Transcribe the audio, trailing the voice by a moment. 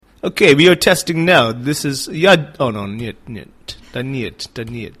Okay, we are testing now. This is... Oh, no, нет. Да нет.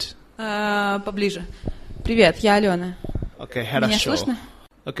 Поближе. Привет, я Алена. Okay, хорошо. Меня слышно?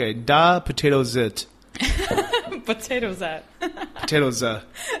 Okay, да, potato Z. Potato Z. Potato Z.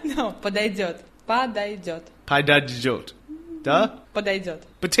 No, подойдет. Подойдет. Да? Подойдет.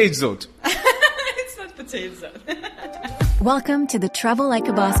 Potato Z. It's not potato Z. Welcome to the Travel Like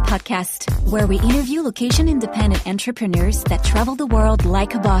a Boss podcast, where we interview location-independent entrepreneurs that travel the world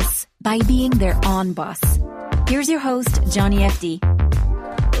like a boss by being their own boss. Here's your host, Johnny FD.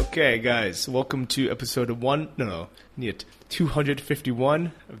 Okay, guys, welcome to episode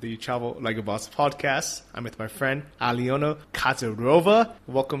 251 of the Travel Like a Boss podcast. I'm with my friend, Aliona Kazarova.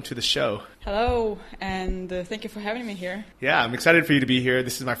 Welcome to the show. Hello, and thank you for having me here. Yeah, I'm excited for you to be here.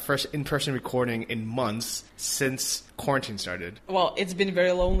 This is my first in-person recording in months since quarantine started. Well, it's been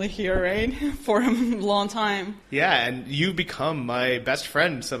very lonely here, right? For a long time. Yeah, and you've become my best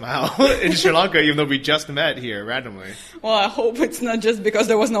friend somehow in Sri Lanka, even though we just met here randomly. Well, I hope it's not just because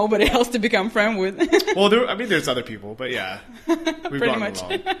there was nobody else to become friend with. Well, there's other people, but yeah, we've Pretty gone much.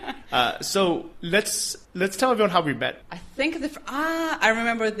 along. So let's tell everyone how we met. I think I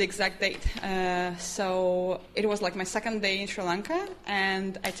remember the exact date. So it was like my second day in Sri Lanka,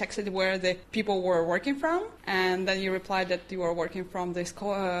 and I texted where the people were working from, and then you replied that you were working from this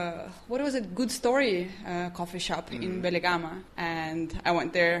what was it, Good Story coffee shop in Belgaum, and I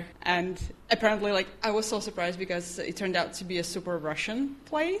went there, and apparently I was so surprised because it turned out to be a super Russian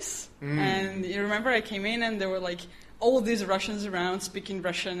place, and you remember I came in and there were all these Russians around speaking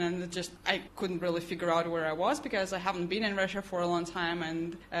Russian, and I couldn't really figure out where I was because I haven't been in Russia for a long time,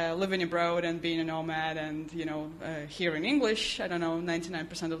 and living abroad and being a nomad and, hearing English,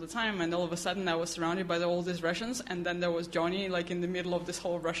 99% of the time, and all of a sudden I was surrounded by all these Russians, and then there was Johnny in the middle of this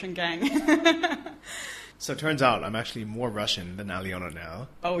whole Russian gang. So it turns out I'm actually more Russian than Aliona now.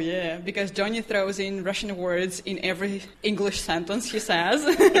 Oh yeah, because Johnny throws in Russian words in every English sentence he says.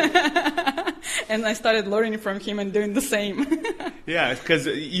 And I started learning from him and doing the same. Yeah, because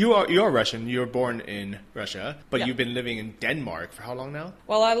you're Russian. You were born in Russia, but Yeah. You've been living in Denmark for how long now?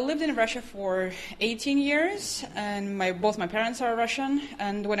 Well, I lived in Russia for 18 years, and both my parents are Russian.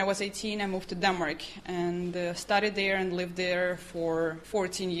 And when I was 18, I moved to Denmark and studied there and lived there for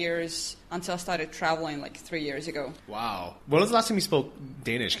 14 years until I started traveling 3 years ago. Wow. When was the last time you spoke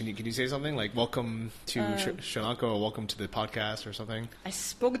Danish? Can you say something like welcome to Sri Lanka or welcome to the podcast or something? I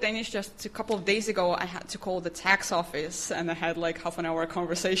spoke Danish just a couple of days ago. I had to call the tax office, and I had half an hour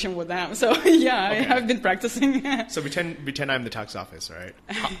conversation with them. So yeah, Okay. I've been practicing. So pretend I'm the tax office, right?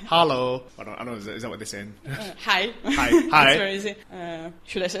 Hello. I don't know. Is that what they're saying? Hi. Hi. It's very easy.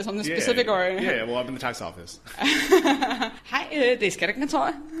 Should I say something specific or? Yeah. Well, I'm in the tax office. Hej, det er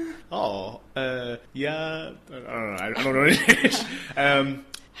skattekontoret. Oh. Yeah. I don't know what it is.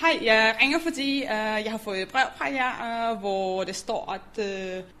 Hej, jeg ringer, fordi jeg har fået et brev fra jer, hvor det står, at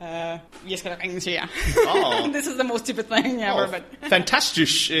jeg skal ringe til jer. Oh. This is the most stupid thing ever, but...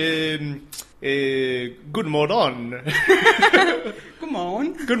 Fantastisk. Good morning.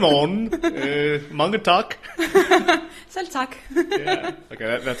 Godmorgen. Good morning. Mange tak. Selv tak. Yeah.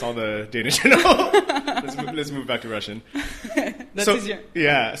 Okay, that's all the Danish I know. Let's move back to Russian. That's so, easier.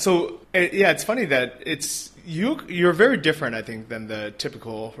 Yeah. So it's funny that you're very different, I think, than the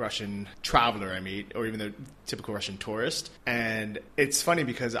typical Russian traveler I meet, or even the typical Russian tourist. And it's funny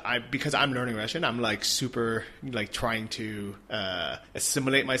because I'm learning Russian. I'm super trying to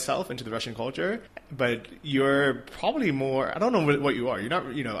assimilate myself into the Russian culture. But you're probably more. I don't know what you are. You're not.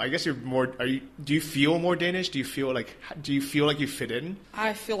 I guess you're more. Do you feel more Danish? Do you feel like you fit in?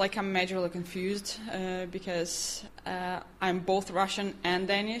 I feel like I'm majorly confused because I'm both Russian and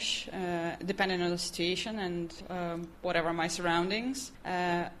Danish, depending on the situation and whatever my surroundings.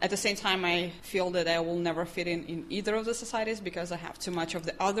 At the same time, I feel that I will never fit in either of the societies because I have too much of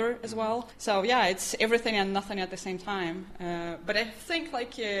the other as well. So yeah, it's everything and nothing at the same time. But I think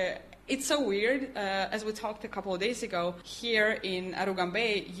it's so weird. As we talked a couple of days ago, here in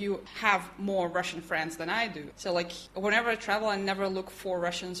Arugambe, you have more Russian friends than I do. So whenever I travel, I never look for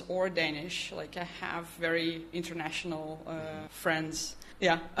Russians or Danish. I have very international friends.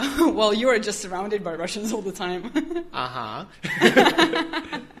 Yeah. Well, you are just surrounded by Russians all the time. Uh-huh.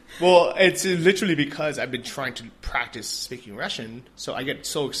 Well, it's literally because I've been trying to practice speaking Russian, so I get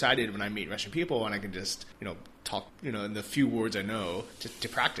so excited when I meet Russian people and I can just, talk, in the few words I know to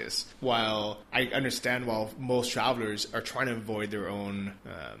practice. While I understand, while most travelers are trying to avoid their own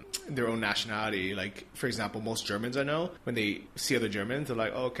nationality. Like, for example, most Germans I know, when they see other Germans, they're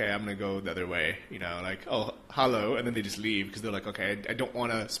like, oh, okay, I'm going to go the other way. Like, oh, hello. And then they just leave because they're like, okay, I don't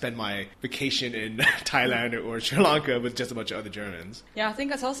want to spend my vacation in Thailand or Sri Lanka with just a bunch of other Germans. Yeah, I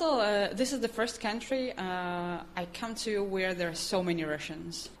think it's also, this is the first country I come to where there are so many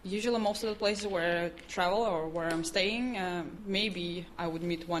Russians. Usually most of the places where I travel or where I'm staying, maybe I would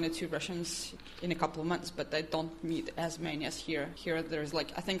meet 1 or 2 Russians in a couple of months, but I don't meet as many as here. Here there's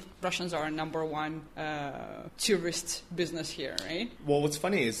I think Russians are number 1 tourist business here, right? Well, what's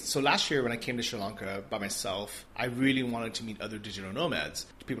funny is, so last year when I came to Sri Lanka by myself, I really wanted to meet other digital nomads,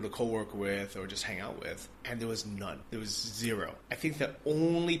 people to co-work with or just hang out with, and there was none. There was 0. I think the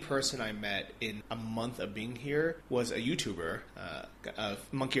only person I met in a month of being here was a YouTuber,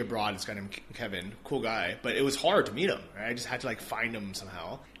 Monkey Abroad, this guy named Kevin, cool guy, but it was hard to meet him, right? I just had to find him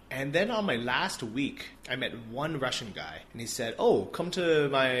somehow. And then on my last week, I met one Russian guy, and he said, "Oh, come to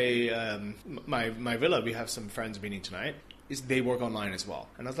my villa. We have some friends meeting tonight. They work online as well."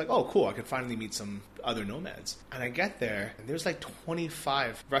 And I was like, "Oh, cool! I could finally meet some other nomads." And I get there, and there's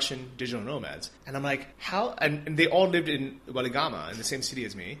 25 Russian digital nomads, and I'm like, "How?" And they all lived in Weligama, in the same city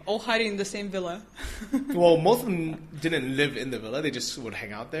as me. All hiding in the same villa. Well, most of them didn't live in the villa; they just would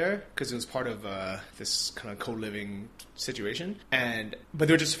hang out there because it was part of this kind of co-living situation. But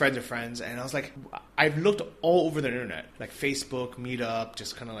they were just friends of friends, and I was like, I've looked all over the internet, like Facebook, Meetup,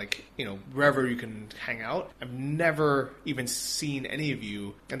 just kind of wherever you can hang out. I've never even seen any of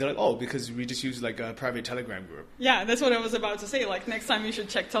you, and they're like, "Oh, because we just use a private Telegram group." Yeah, that's what I was about to say. Next time you should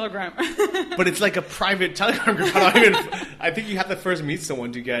check Telegram. But it's a private Telegram group. I think you have to first meet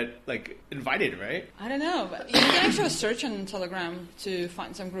someone to get invited, right? I don't know, but you can actually search on Telegram to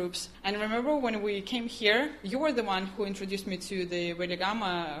find some groups. And remember when we came here, you were the one who introduced me to the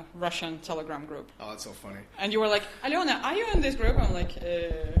Weligama Russian Telegram group. Oh, that's so funny. And you were like, "Aliona, are you in this group?" I'm like,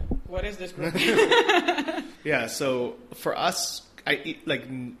 what is this group? Yeah, so for us, I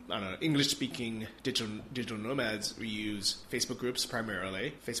don't know, English-speaking digital nomads, we use Facebook groups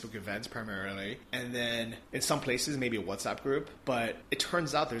primarily, Facebook events primarily, and then in some places maybe a WhatsApp group. But it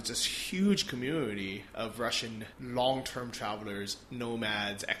turns out there's this huge community of Russian long-term travelers,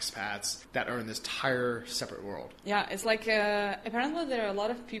 nomads, expats that are in this entire separate world. Yeah, it's apparently there are a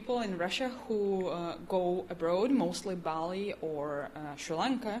lot of people in Russia who go abroad, mostly Bali or Sri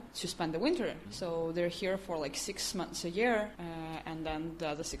Lanka, to spend the winter. So they're here for 6 months a year. And then the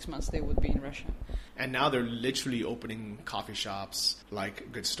other 6 months they would be in Russia. And now they're literally opening coffee shops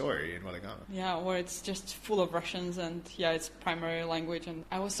like Good Story in Weligama. Yeah, where it's just full of Russians, and it's primary language. And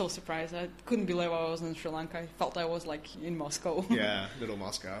I was so surprised. I couldn't believe I was in Sri Lanka. I felt I was in Moscow. Yeah, little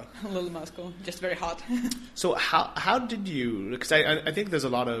Moscow. Little Moscow, just very hot. So how did you? Because I think there's a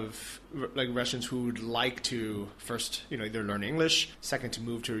lot of Russians who would like to first either learn English, second to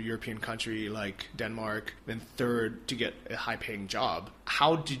move to a European country like Denmark, then third to get a high-paying job.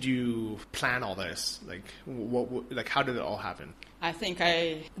 How did you plan all this? How did it all happen? I think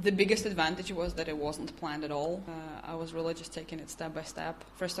the biggest advantage was that it wasn't planned at all. I was really just taking it step by step.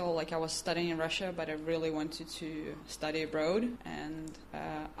 First of all, I was studying in Russia, but I really wanted to study abroad, and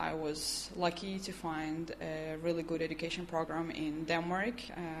I was lucky to find a really good education program in Denmark,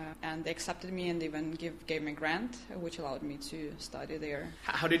 and they accepted me and even gave me a grant, which allowed me to study there.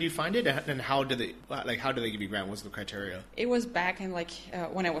 How did you find it, and how did they give you a grant? What's the criteria? It was back in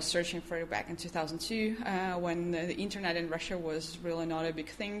when I was searching for it back in 2002, when the internet in Russia was really not a big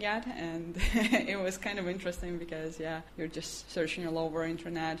thing yet, and it was kind of interesting because you're just searching all over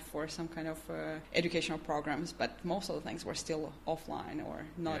internet for some kind of educational programs, but most of the things were still offline or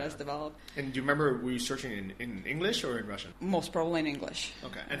not as developed. And do you remember, were you searching in English or in Russian? Most probably in English.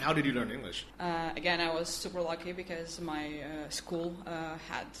 Okay. And how did you learn English? Again, I was super lucky because my school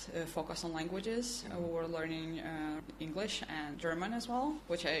had a focus on languages. We were learning English and German as well,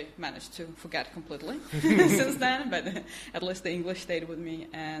 which I managed to forget completely since then, but at least the English stayed with me.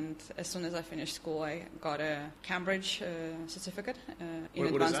 And as soon as I finished school, I got a Cambridge certificate in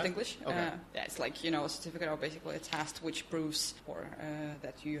advanced English. Okay. It's a certificate, or basically a test which proves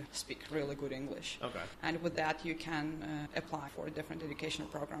that you speak really good English. Okay. And with that, you can apply for different educational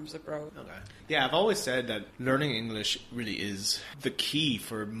programs abroad. Okay. Yeah, I've always said that learning English really is the key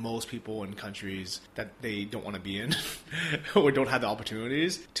for most people in countries that they don't want to be in or don't have the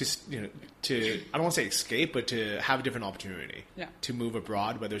opportunities to I don't want to say escape, but to have a different opportunity. Yeah. To move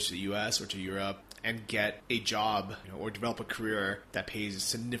abroad, whether it's to the US or to Europe. and get a job, or develop a career that pays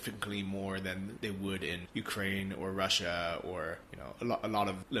significantly more than they would in Ukraine or Russia or a lot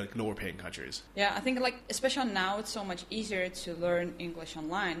of like lower paying countries. Yeah, I think like especially now it's so much easier to learn English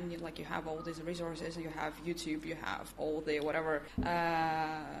online. Like you have all these resources, you have YouTube, you have all the whatever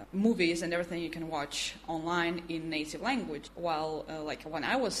movies and everything you can watch online in native language. While like when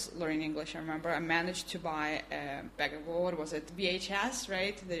I was learning English, I remember I managed to buy what was it, VHS,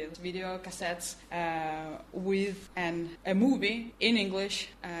 right? The video cassettes with a movie in English.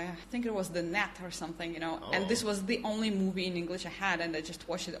 I think it was The Net or something, and this was the only movie in English I had, and I just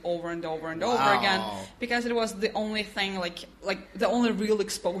watched it over and over and over again because it was the only thing, like the only real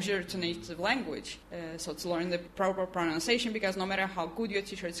exposure to native language. So to learn the proper pronunciation, because no matter how good your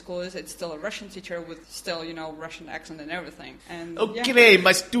teacher at school is, it's still a Russian teacher with still, Russian accent and everything. And okay,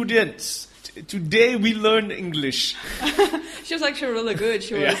 my students, today we learn English. She was actually really good.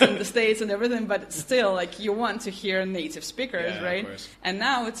 She was in the States and everything, but still, like, you want to hear native speakers, right? And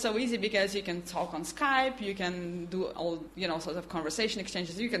now it's so easy because you can talk on Skype, you can do all, sort of conversation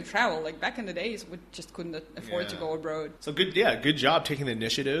exchanges, you can travel. Like, back in the days, we just couldn't afford to go abroad. So good job taking the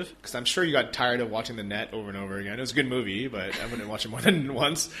initiative, because I'm sure you got tired of watching The Net over and over again. It was a good movie, but I wouldn't watch it more than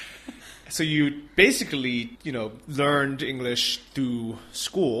once. So you basically, learned English through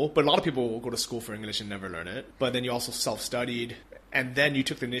school, but a lot of people will go to school for English and never learn it. But then you also self-studied, and then you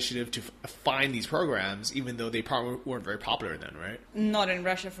took the initiative to find these programs, even though they probably weren't very popular then, right? Not in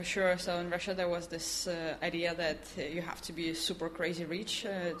Russia, for sure. So in Russia, there was this idea that you have to be super crazy rich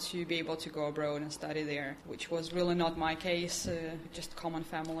to be able to go abroad and study there, which was really not my case. Just common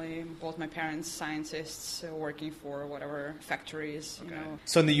family, both my parents scientists, working for whatever factories,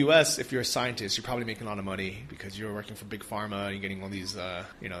 So in the U.S., if you're a scientist, you're probably making a lot of money because you're working for Big Pharma and you're getting all these,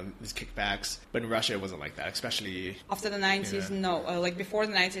 these kickbacks. But in Russia, it wasn't like that, especially... After the 90s, no. Like before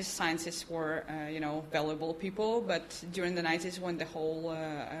the 90s, scientists were, valuable people. But during the 90s, when the whole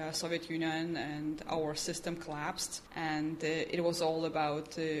Soviet Union and our system collapsed, and it was all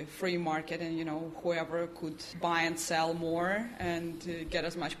about free market and, whoever could buy and sell more and get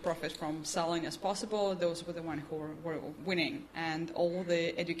as much profit from selling as possible, those were the ones who were winning. And all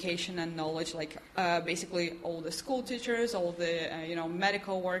the education and knowledge, like basically all the school teachers, all the,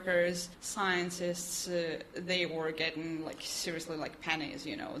 medical workers, scientists, they were getting like seriously like pennies,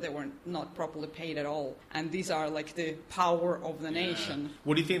 they were not properly paid at all. And these are like the power of the nation.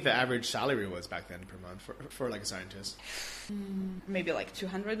 What do you think the average salary was back then per month for like a scientist? Maybe like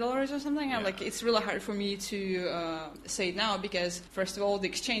 $200 or something. And like it's really hard for me to say it now because first of all the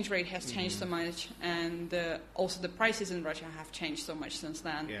exchange rate has changed so much, and also the prices in Russia have changed so much since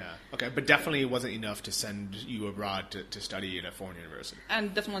then. Okay, but definitely wasn't enough to send you abroad to study in a foreign university.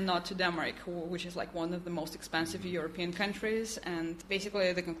 And definitely not to Denmark, which is like one of the most expensive European countries. And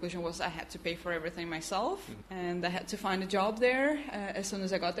basically the conclusion was I had to pay for everything myself, and I had to find a job there as soon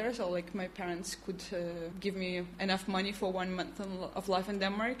as I got there. So like my parents could give me enough money for 1 month of life in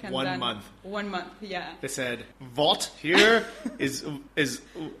Denmark. And 1 month? 1 month, yeah. They said, "What here is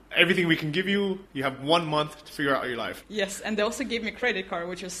everything we can give you. You have 1 month to figure out your life." Yes, and they also gave me a credit card,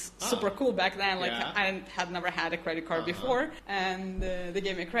 which was super cool back then. Like I had never had a credit card before, and they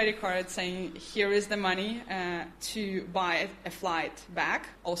gave me a credit card saying, "Here is the money to buy a flight back."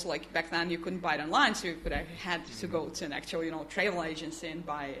 Also, like back then, you couldn't buy it online, so I had to go to an actual, travel agency and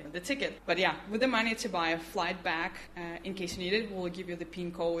buy the ticket. But yeah, with the money to buy a flight back, in case you need it, we'll give you the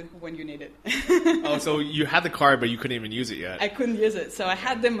PIN code when you need it. Oh, so you had the card, but you couldn't even use it yet. I couldn't use it, so I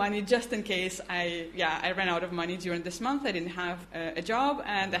had the money just in case I ran out of money during this month. I didn't have a job,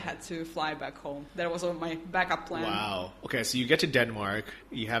 and I had to fly back home. That was my backup plan. Wow. Okay, so you get to Denmark,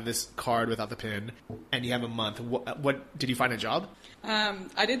 you have this card without the PIN, and you have a month. What did you find a job?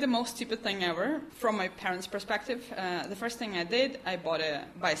 I did the most stupid thing ever from my parents' perspective. The first thing I did, I bought a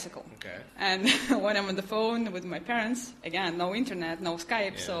bicycle. Okay. And when I'm on the phone with my parents, again, no internet, no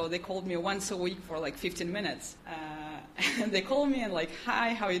Skype, so they called me once a week for like 15 minutes. And they called me and like,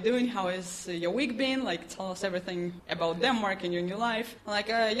 "Hi, how are you doing? How is your week been? Like, tell us everything about Denmark and your new life." I'm like,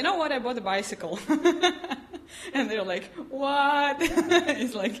 "You know what? I bought a bicycle." And they're like, "What?"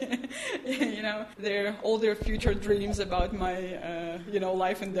 It's like, all their future dreams about my,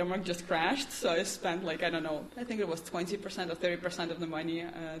 life in Denmark just crashed. So I spent like, I think it was 20% or 30% of the money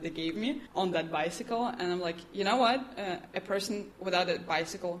they gave me on that bicycle. And I'm like, you know what? A person without a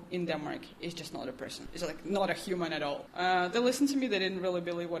bicycle in Denmark is just not a person. It's like not a human at all. They listened to me. They didn't really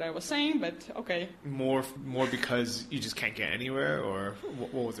believe what I was saying, but okay. More because you just can't get anywhere, or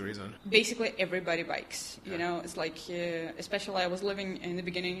what was the reason? Basically, everybody bikes. know, it's like, especially I was living in the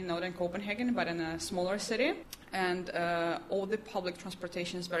beginning not in Copenhagen, but in a smaller city. And all the public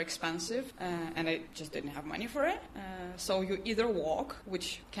transportation is very expensive, and I just didn't have money for it. So you either walk,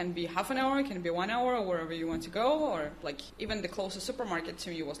 which can be half an hour, can be 1 hour, wherever you want to go, or like even the closest supermarket to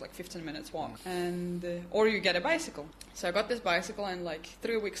me was like 15 minutes walk, and or you get a bicycle. So I got this bicycle, and like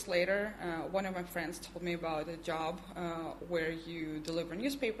 3 weeks later, one of my friends told me about a job where you deliver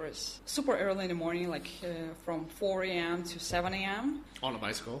newspapers super early in the morning, like from 4 a.m. to 7 a.m. On a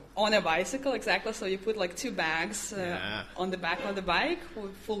bicycle? On a bicycle, exactly. So you put like 2 bags on the back of the bike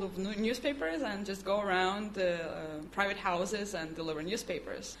full of newspapers and just go around private houses and deliver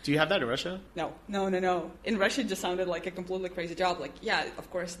newspapers. Do you have that in Russia? No. In Russia, it just sounded like a completely crazy job. Like, yeah, of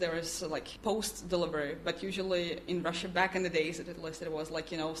course, there is like post delivery, but usually in Russia, back in the days, at least it was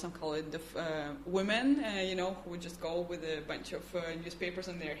like, you know, some call it the women, you know, who would just go with a bunch of newspapers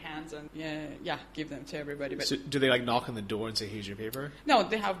in their hands and give them to everybody. But so do they like knock on the door and say, "Here's your paper"? No,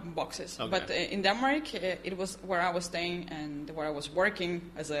 they have boxes. Okay. But in Denmark, it was where I was staying and where I was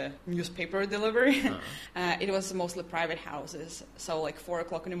working as a newspaper delivery. It was mostly private houses. So like 4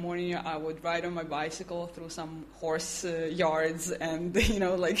 o'clock in the morning, I would ride on my bicycle through some horse yards and, you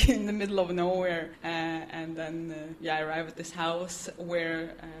know, like in the middle of nowhere. And then, I arrive at this house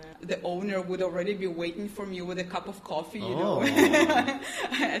where the owner would already be waiting for me with a cup of coffee, you know,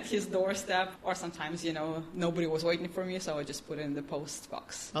 at his doorstep. Or sometimes, you know, nobody was waiting for me, so I just put it in the post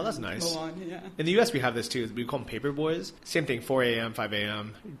box. Oh, that's nice. Go on, yeah. In the U.S., we have this too. We call them paper boys. Same thing, 4 a.m., 5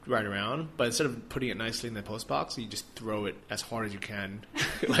 a.m., right around. But instead of putting it nicely in the post box, you just throw it as hard as you can,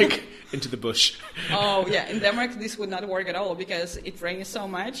 like into the bush. Oh, yeah. In Denmark, this would not work at all because it rains so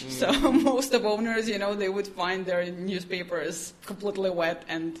much. So most of owners, you know, they would find their newspapers completely wet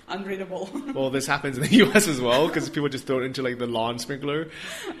and unreadable. Well, this happens in the U.S. as well because people just throw it into like the lawn sprinkler.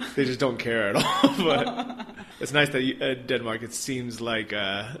 They just don't care at all. But it's nice that Denmark, it seems like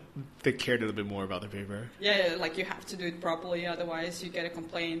they cared a little bit more about the paper. Yeah, like you have to do it properly, otherwise you get a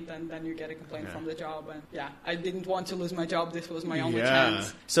complaint and then you get a complaint from the job. And I didn't want to lose my job. This was my only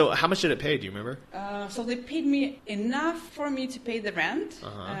chance. So how much did it pay? Do you remember? So they paid me enough for me to pay the rent,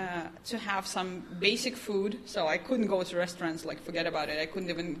 to have some basic food. So I couldn't go to restaurants, like forget about it. I couldn't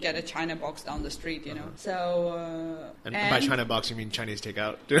even get a China box down the street, you know. So and by China box, you mean Chinese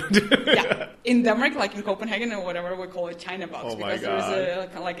takeout? Yeah, in Denmark, like in Copenhagen or whatever, we call it China box. Oh because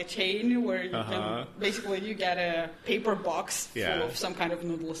there's like a chain where you can basically you get a paper box full of some kind of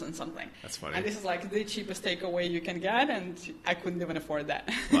noodles and something. That's funny. And this is like the cheapest takeaway you can get, and I couldn't even afford that.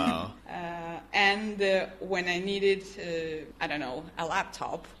 Wow. And when I needed, I don't know, a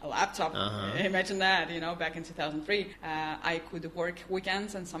laptop, imagine that, you know, back in 2003, I could work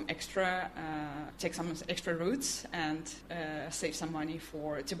weekends and take some extra routes and save some money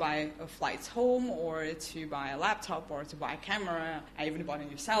to buy flights home or to buy a laptop or to buy a camera. I even bought a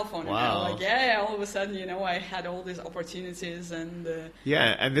new cell phone. Wow. And all of a sudden, you know, I had all these opportunities and...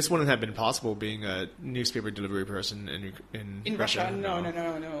 and this wouldn't have been possible being a newspaper delivery person in Russia.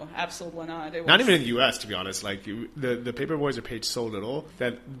 No, absolutely not. Not even in the U.S., to be honest. Like the paper boys are paid so little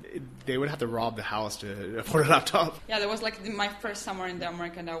that they would have to rob the house to afford a laptop. Yeah, there was like my first summer in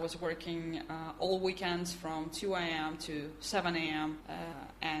Denmark, and I was working all weekends from 2 a.m. to 7 a.m.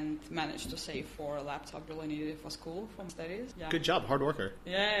 And managed to save for a laptop really needed for school, for studies. Yeah. Good job, hard worker.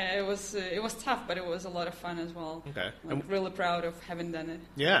 Yeah, it was tough, but it was a lot of fun as well. Okay. I'm really proud of having done it.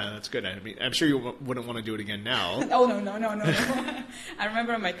 Yeah, that's good. I mean, I'm sure you wouldn't want to do it again now. Oh, no. I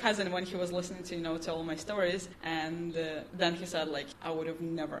remember my cousin when he was listening to, you know, to all my stories, and then he said, like, I would have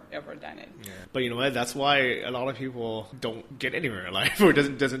never, ever done it. Yeah. But you know what? That's why a lot of people don't get anywhere in life or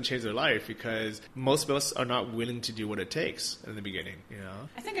doesn't change their life because most of us are not willing to do what it takes in the beginning, you know?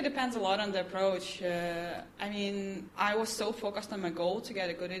 I think it depends a lot on the approach. I mean, I was so focused on my goal to get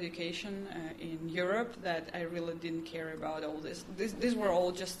a good education in Europe that I really didn't care about all this. These were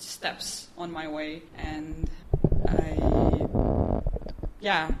all just steps on my way, and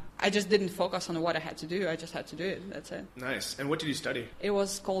I just didn't focus on what I had to do. I just had to do it. That's it. Nice. And what did you study? It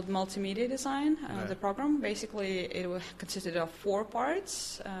was called multimedia design, the program. Basically, it consisted of 4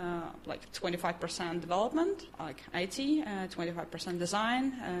 parts, like 25% development, like IT, 25%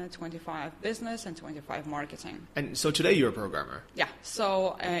 design, 25 business, and 25 marketing. And so today you're a programmer? Yeah.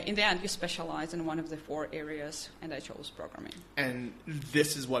 So in the end, you specialize in one of the 4 areas, and I chose programming. And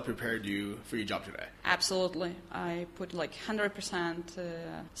this is what prepared you for your job today? Absolutely. I put like 100%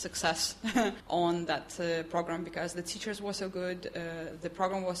 success success on that program because the teachers were so good, the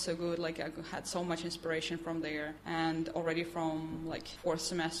program was so good. Like I had so much inspiration from there, and already from like fourth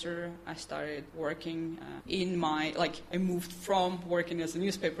semester, I started working I moved from working as a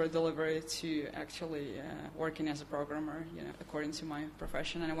newspaper delivery to actually working as a programmer, according to my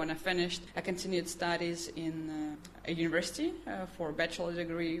profession. And when I finished, I continued studies in a university for a bachelor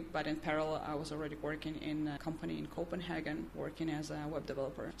degree, but in parallel, I was already working in a company in Copenhagen, working as a web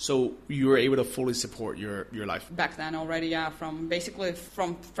developer. So you were able to fully support your life? Back then already, yeah. From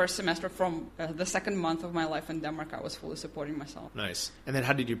first semester, from the second month of my life in Denmark, I was fully supporting myself. Nice. And then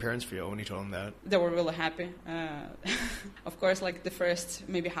how did your parents feel when you told them that? They were really happy. Of course, like the first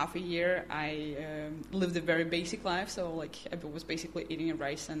maybe half a year, I lived a very basic life. So like I was basically eating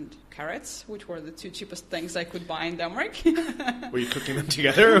rice and carrots, which were the two cheapest things I could buy in Denmark. Were you cooking them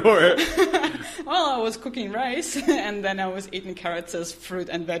together, or? Well, I was cooking rice, and then I was eating carrots as fruit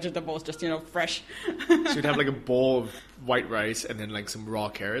and vegetables, just fresh. So you'd have like a bowl of white rice and then like some raw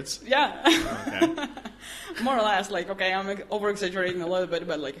carrots? Yeah. Okay. More or less, like, okay, I'm over-exaggerating a little bit,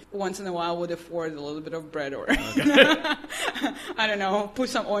 but like once in a while I would afford a little bit of bread or, I don't know, put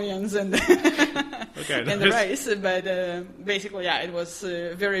some onions in the rice. But basically, yeah, it was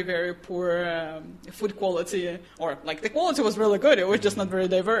very, very poor food quality, or like the quality was really good, it was just not very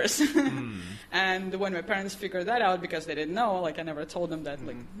diverse. And when my parents figured that out, because they didn't know, like I never told them that,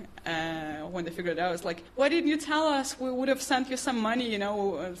 like when they figured it out, it's like, why didn't you tell us? We would have sent you some money,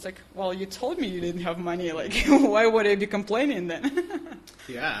 It's like, well, you told me you didn't have money, like why would I be complaining then?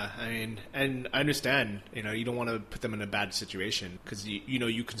 Yeah, I mean, and I understand, you don't want to put them in a bad situation because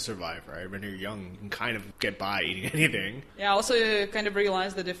you can survive, right? When you're young, you can kind of get by eating anything. Yeah, I also kind of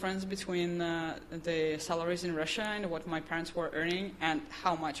realized the difference between the salaries in Russia and what my parents were earning and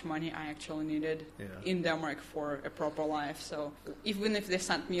how much money I actually needed in Denmark for a proper life. So even if they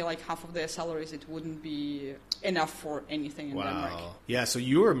sent me like half of their salaries, it wouldn't be enough for anything in Denmark. Yeah, so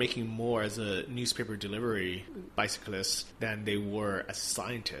you were making more as a newspaper delivery bicyclist than they were as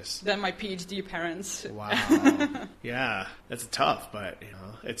scientists. Than my PhD parents. Wow. Yeah, that's tough, but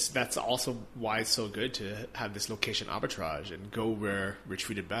that's also why it's so good to have this location arbitrage and go where we're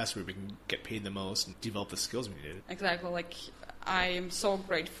treated best, where we can get paid the most and develop the skills we needed. Exactly. Like I am so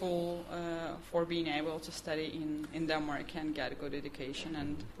grateful for being able to study in Denmark and get a good education,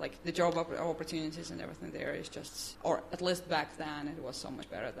 and like the job opportunities and everything there is just, or at least back then, it was so much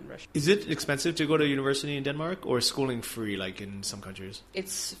better than Russia. Is it expensive to go to university in Denmark, or is schooling free like in some countries?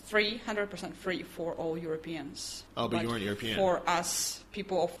 It's free, 100% free for all Europeans. Oh, but you weren't European. For us,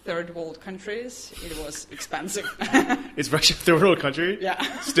 people of third world countries, it was expensive. Is Russia a third world country? Yeah.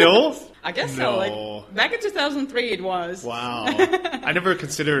 Still? I guess so. Like, back in 2003 it was. Wow. I never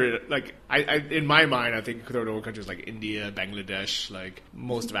considered it, like, I in my mind, I think third world countries like India, Bangladesh, like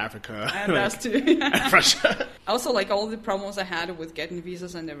most of Africa. And us too. And Russia. Also, like, all the problems I had with getting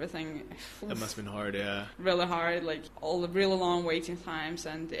visas and everything. That must have been hard, yeah. Really hard, like, all the really long waiting times,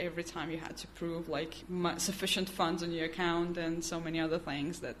 and every time you had to prove, like, sufficient funds on your account and so many other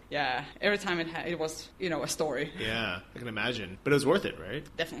things that, yeah, every time it was, a story. Yeah, I can imagine. But it was worth it, right?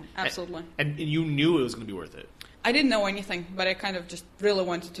 Definitely, absolutely. And you knew it was going to be worth it. I didn't know anything, but I kind of just really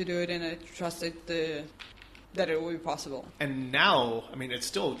wanted to do it, and I trusted that it would be possible. And now, I mean, it's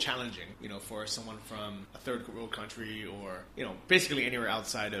still challenging, for someone from a third world country or, basically anywhere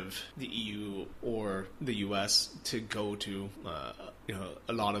outside of the EU or the US to go to,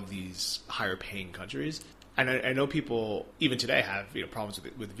 a lot of these higher paying countries. And I know people, even today, have problems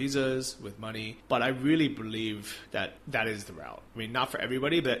with visas, with money, but I really believe that is the route. I mean, not for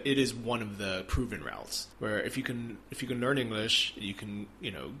everybody, but it is one of the proven routes. Where if you can learn English, you can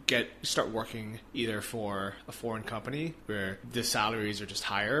start working either for a foreign company where the salaries are just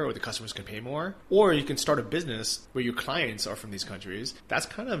higher, or the customers can pay more, or you can start a business where your clients are from these countries. That's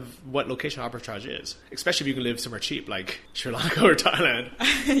kind of what location arbitrage is, especially if you can live somewhere cheap like Sri Lanka or Thailand.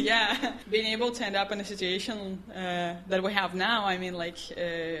 Yeah, being able to end up in a situation that we have now, I mean, like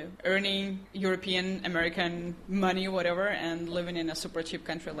earning European, American money, whatever, and living in a super cheap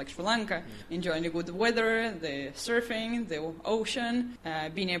country like Sri Lanka, enjoying the good weather, the surfing, the ocean,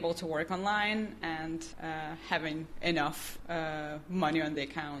 being able to work online, and having enough money on the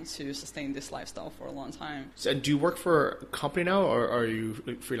account to sustain this lifestyle for a long time. So, do you work for a company now, or are you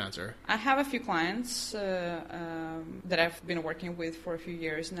a freelancer? I have a few clients that I've been working with for a few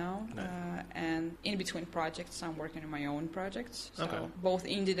years now, and in between projects, I'm working on my own projects. So both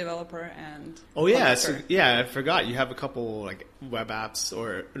indie developer and I forgot you have a couple like web apps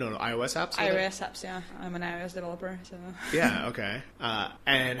or iOS apps. iOS apps, yeah. I'm an iOS developer. So yeah, okay.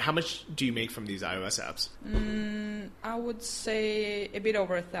 And how much do you make from these iOS apps? I would say a bit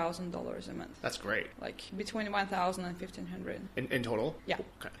over $1,000 a month. That's great. Like between $1,000 and $1,500. In total? Yeah.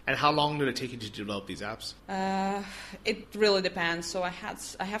 Okay. And how long did it take you to develop these apps? It really depends. So I have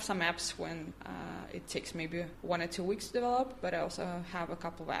some apps when it takes maybe 1 or 2 weeks to develop, but I also have a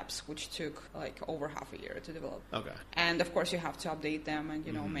couple of apps which took like over half a year to develop. Okay. And of course you have to update them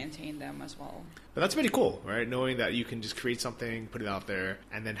and maintain them as well. But that's pretty cool, right? Knowing that you can just create something, put it out there,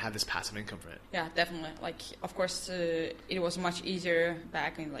 and then have this passive income from it. Yeah, definitely. Like, of course, it was much easier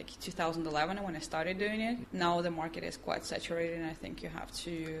back in like 2011 when I started doing it. Now the market is quite saturated, and I think you have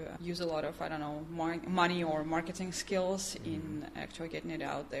to use a lot of, money or marketing skills in actually getting it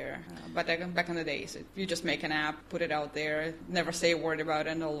out there. But back in the days, you just make an app, put it out there, never say a word about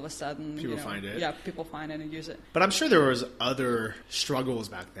it, and all of a sudden, people find it. Yeah, people find it and use it. But I'm sure there was other struggles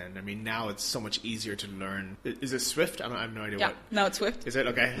back then. I mean, now it's so much easier to learn. Is it Swift? I have no idea what. No, it's Swift. Is it?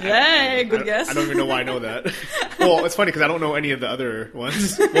 Okay. Yay, good guess. I don't even know why I know that. Well, it's funny because I don't know any of the other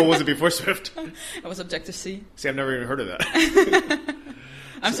ones. What was it before Swift? It was Objective-C. See, I've never even heard of that.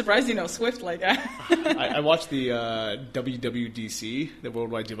 I'm surprised you know Swift like that. I watched the WWDC, the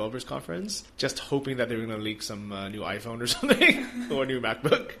Worldwide Developers Conference, just hoping that they were going to leak some new iPhone or something, or a new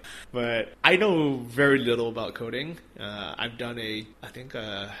MacBook. But I know very little about coding. I've done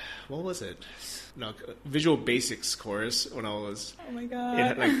what was it? No, Visual Basics course when I was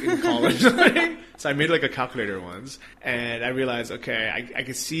in college. So I made like a calculator once, and I realized, okay, I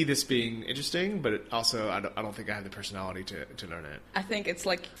could see this being interesting, but also I don't think I have the personality to learn it. I think it's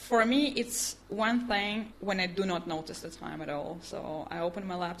like, for me, it's one thing when I do not notice the time at all. So I open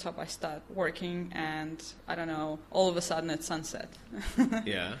my laptop, I start working, and I don't know, all of a sudden it's sunset.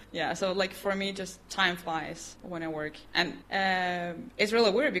 Yeah. Yeah, so like for me, just time flies when I work. And it's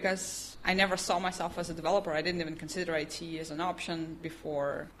really weird because I never saw myself as a developer. I didn't even consider IT as an option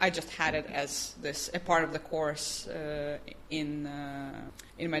before. I just had it as a part of the course in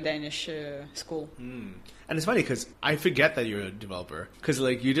my Danish school. And it's funny because I forget that you're a developer because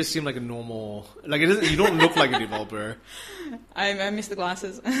like you just seem like a normal, like you don't look like a developer. I miss the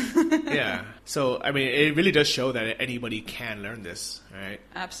glasses. Yeah. So I mean, it really does show that anybody can learn this, right?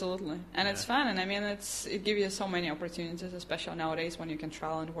 Absolutely, and it's fun, and I mean, it gives you so many opportunities, especially nowadays when you can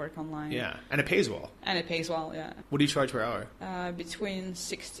travel and work online. Yeah, and it pays well. And it pays well, yeah. What do you charge per hour? Between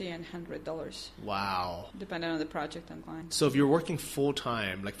 $60 and $100. Wow. Depending on the project and client. So if you're working full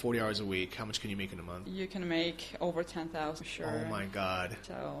time, like 40 hours a week, how much can you make in a month? You can make over 10,000, sure. Oh my god.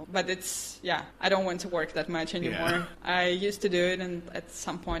 So, but I don't want to work that much anymore. Yeah. I used to do it, and at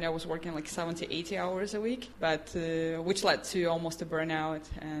some point I was working like 70, 80 hours a week, but which led to almost a burnout.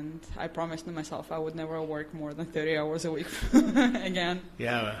 And I promised myself I would never work more than 30 hours a week again.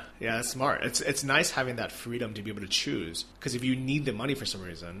 Yeah, that's smart. It's nice having that freedom to be able to choose, because if you need the money for some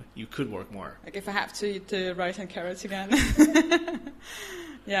reason, you could work more. Like if I have to eat rice and carrots again.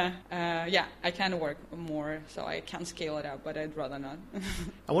 Yeah, I can work more, so I can scale it up, but I'd rather not.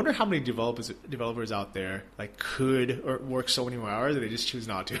 I wonder how many developers out there like could or work so many more hours and they just choose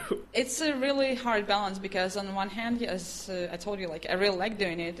not to. It's a really hard balance because on one hand, as I told you, like I really like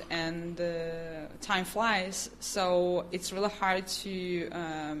doing it, and time flies, so it's really hard to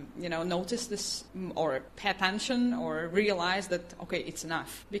notice this or pay attention or realize that okay, it's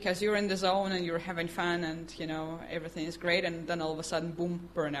enough, because you're in the zone and you're having fun and everything is great, and then all of a sudden, boom,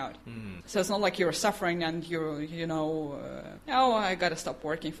 burnout. So it's not like you're suffering and I gotta stop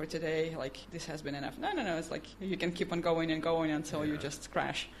working for today, like this has been enough. No, it's like you can keep on going and going until you just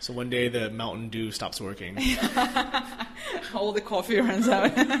crash. So one day the Mountain Dew stops working. All the coffee runs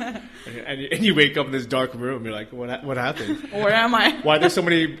out. and you wake up in this dark room, you're like, what happened? Where am I? Why there's so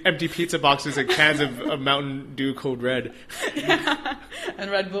many empty pizza boxes and cans of Mountain Dew Code Red? Yeah. And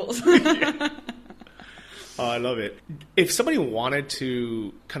Red Bulls. Yeah. Oh, I love it. If somebody wanted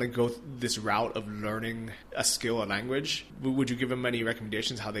to kind of go this route of learning a skill, a language, would you give them any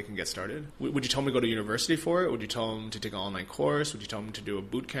recommendations how they can get started? Would you tell them to go to university for it? Would you tell them to take an online course? Would you tell them to do a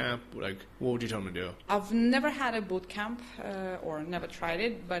boot camp? Like, what would you tell them to do? I've never had a boot camp or never tried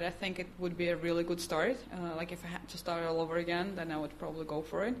it, but I think it would be a really good start. Like if I had to start all over again, then I would probably go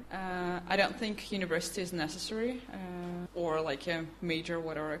for it. I don't think university is necessary or like a major,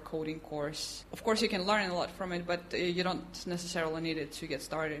 whatever, coding course. Of course, you can learn a lot from it, but you don't necessarily need it to get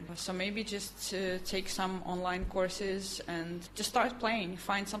started. So maybe just take some online courses and just start playing.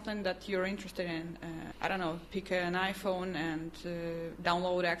 Find something that you're interested in. I don't know, pick an iPhone and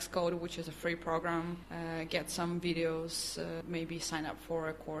download Xcode, which is a free program. Get some videos. Maybe sign up for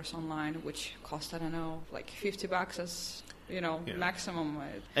a course online, which costs, I don't know, like $50 as maximum.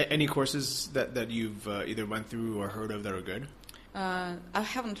 Any courses that you've either went through or heard of that are good? I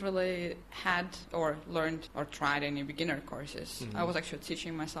haven't really had or learned or tried any beginner courses. I was actually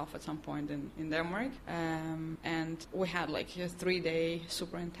teaching myself at some point in Denmark, and we had like a 3-day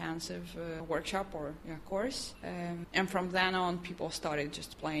super intensive workshop or course, and from then on people started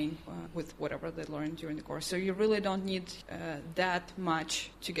just playing with whatever they learned during the course. So you really don't need that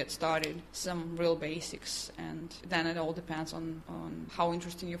much to get started, some real basics, and then it all depends on how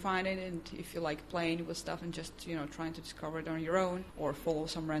interesting you find it and if you like playing with stuff and just trying to discover it on your own or follow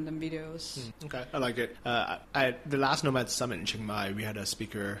some random videos. Okay, I like it. At the last Nomad Summit in Chiang Mai, we had a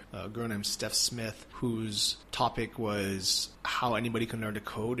speaker, a girl named Steph Smith, whose topic was how anybody can learn to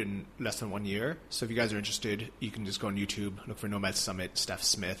code in less than 1 year. So if you guys are interested, you can just go on YouTube, look for Nomad Summit, Steph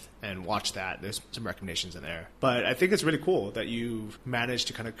Smith, and watch that. There's some recommendations in there. But I think it's really cool that you've managed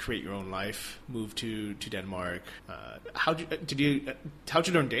to kind of create your own life, move to Denmark. How'd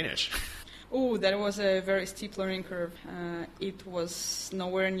you learn Danish? Oh, that was a very steep learning curve. It was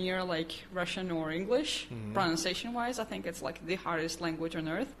nowhere near like Russian or English. Pronunciation-wise, I think it's like the hardest language on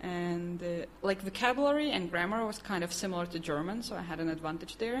earth. And like vocabulary and grammar was kind of similar to German, so I had an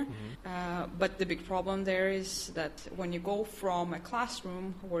advantage there. But the big problem there is that when you go from a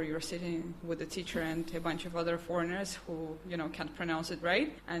classroom where you're sitting with a teacher and a bunch of other foreigners who, can't pronounce it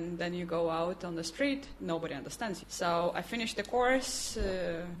right, and then you go out on the street, nobody understands you. So I finished the course,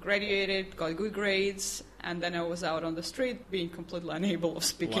 graduated, got good grades, and then I was out on the street being completely unable of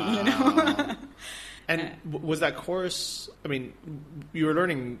speaking, And was that course, I mean, you were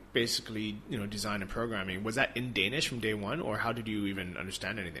learning basically, design and programming. Was that in Danish from day one, or how did you even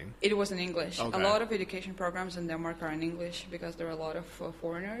understand anything? It was in English. Okay. A lot of education programs in Denmark are in English because there are a lot of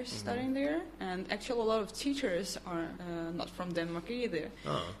foreigners studying there. And actually a lot of teachers are not from Denmark either.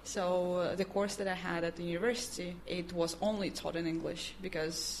 Oh. So the course that I had at the university, it was only taught in English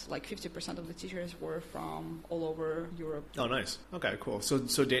because like 50% of the teachers were from all over Europe. Oh, nice. Okay, cool. So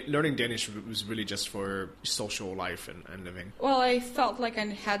learning Danish was really just for social life and living? Well, I felt like I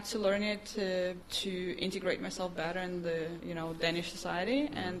had to learn it to integrate myself better in the Danish society,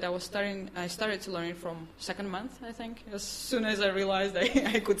 and I started to learn it from second month, I think, as soon as I realized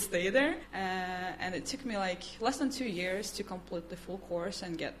I could stay there, and it took me like less than 2 years to complete the full course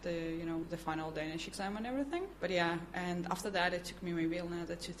and get the final Danish exam and everything. But yeah, and after that it took me maybe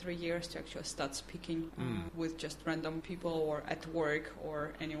another 2-3 years to actually start speaking with just random people or at work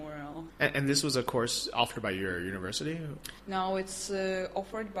or anywhere else. And this was a course offered by your university? No, it's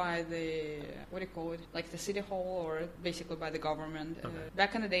offered by the, what do you call it, like the city hall or basically by the government. Okay.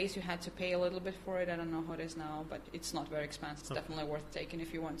 Back in the days you had to pay a little bit for it. I don't know how it is now, but it's not very expensive. It's definitely worth taking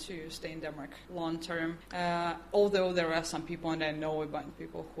if you want to stay in Denmark long term. Although there are some people, and I know a bunch of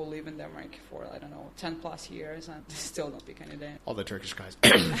people who live in Denmark for, 10 plus years and still don't speak any Danish. All the Turkish guys.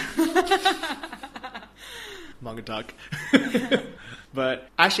 Manga talk. But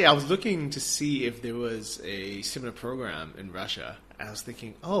actually, I was looking to see if there was a similar program in Russia. I was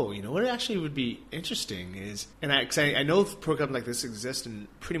thinking, what actually would be interesting is, because I know programs like this exist in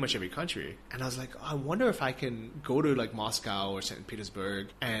pretty much every country, and I was like, I wonder if I can go to like Moscow or St. Petersburg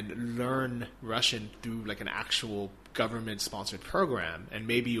and learn Russian through like an actual government-sponsored program, and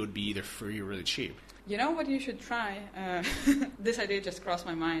maybe it would be either free or really cheap. You know what you should try? This idea just crossed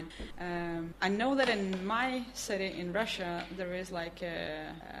my mind. I know that in my city in Russia, there is like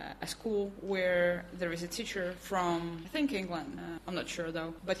a school where there is a teacher from, I think, England. I'm not sure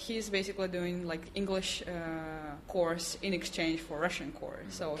though. But he's basically doing like English course in exchange for Russian course.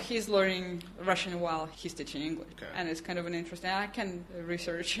 So he's learning Russian while he's teaching English. Okay. And it's kind of an interesting, I can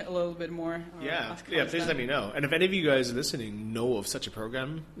research a little bit more. Yeah, please let me know. And if any of you guys listening know of such a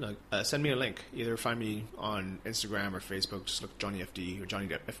program, send me a link. Either find me on Instagram or Facebook, just look Johnny FD or Johnny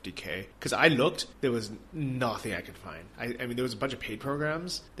FDK. Because I looked, there was nothing I could find. I mean, there was a bunch of paid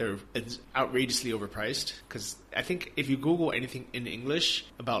programs. They're outrageously overpriced. Because I think if you Google anything in English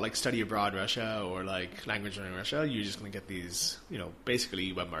about like study abroad Russia or like language learning Russia, you're just going to get these,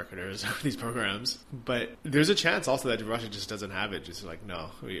 basically web marketers of these programs. But there's a chance also that Russia just doesn't have it. Just like,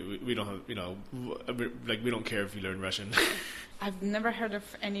 no, we don't have, we don't care if you learn Russian. I've never heard of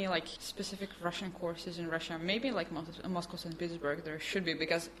any like specific Russian courses in Russia. Maybe like Moscow, St. Petersburg, there should be,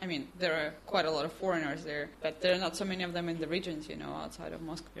 because I mean there are quite a lot of foreigners there, but there are not so many of them in the regions, outside of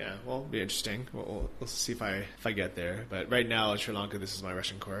Moscow. Yeah, well, it'll be interesting. We'll see if I get there. But right now in Sri Lanka, this is my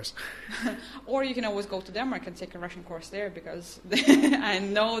Russian course. Or you can always go to Denmark and take a Russian course there, because I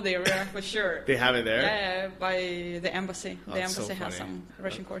know they are for sure. They have it there? Yeah, by the embassy. Oh, the embassy so has funny. some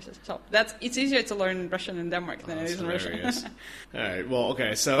Russian courses. So it's easier to learn Russian in Denmark than it is in Russia. All right. Well,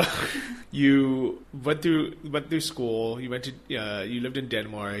 okay. So you went through school. You went to you lived in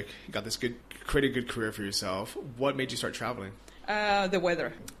Denmark. You got this created a good career for yourself. What made you start traveling? The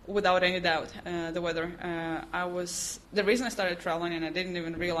weather, without any doubt. The weather. The reason I started traveling, and I didn't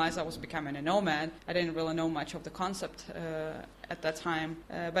even realize I was becoming a nomad. I didn't really know much of the concept at that time.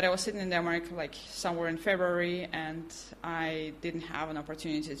 But I was sitting in Denmark like somewhere in February, and I didn't have an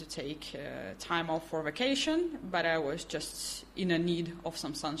opportunity to take time off for vacation, but I was just in a need of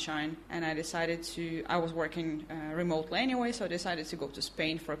some sunshine, and I was working remotely anyway, so I decided to go to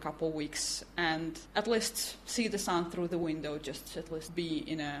Spain for a couple of weeks and at least see the sun through the window, just at least be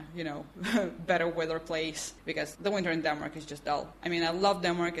in a, better weather place, because the winter in Denmark is just dull. I mean, I love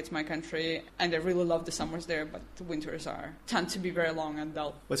Denmark, it's my country, and I really love the summers there, but the winters tend to be very long and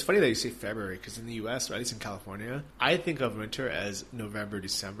dull. Well, it's funny that you say February, because in the US, or at least in California, I think of winter as November,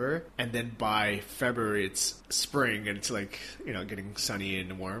 December, and then by February it's spring and it's like, getting sunny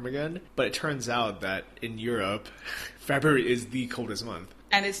and warm again. But it turns out that in Europe, February is the coldest month.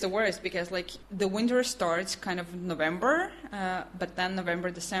 And it's the worst because, the winter starts kind of November, but then November,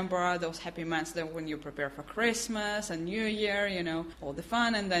 December are those happy months that when you prepare for Christmas and New Year, all the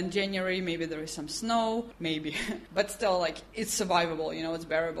fun. And then January, maybe there is some snow, maybe. But still, it's survivable, it's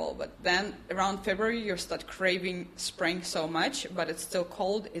bearable. But then around February, you start craving spring so much, but it's still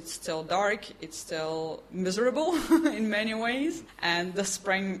cold, it's still dark, it's still miserable in many ways. And the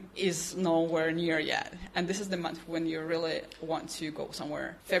spring is nowhere near yet. And this is the month when you really want to go somewhere.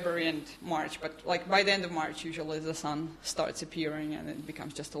 February and March, but by the end of March usually the sun starts appearing and it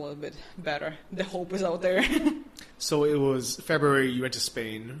becomes just a little bit better. The hope is out there. So it was February, you went to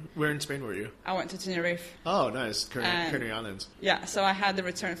Spain. Where in Spain were you? I went to Tenerife. Oh, nice. Canary Islands. Yeah, so I had the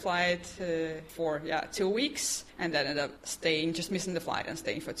return flight for 2 weeks and then ended up just missing the flight and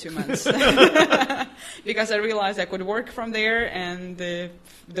staying for 2 months. Because I realized I could work from there and the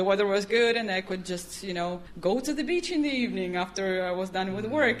weather was good and I could just, go to the beach in the evening after I was done with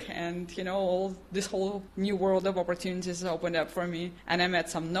work, and this whole new world of opportunities opened up for me, and I met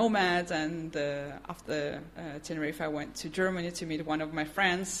some nomads, and after Tenerife I went to Germany to meet one of my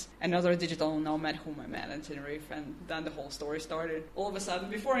friends, another digital nomad whom I met in Tenerife, and then the whole story started. All of a sudden,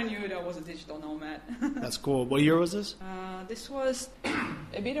 before I knew it, I was a digital nomad. That's cool. What year was this? This was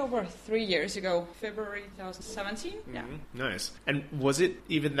a bit over 3 years ago, February 2017. Mm-hmm. Yeah. Nice. And was it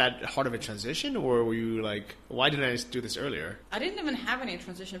even that hard of a transition, or were you like, why didn't I do this earlier? I didn't even have any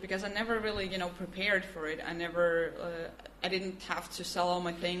transition because I never really, prepared for it. I didn't have to sell all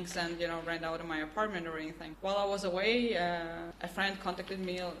my things and, rent out of my apartment or anything. While I was away, a friend contacted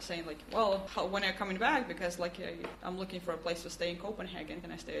me saying when are you coming back? Because I'm looking for a place to stay in Copenhagen.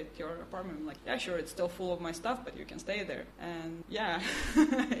 Can I stay at your apartment? I'm like, yeah, sure. It's still full of my stuff, but you can stay there. And yeah,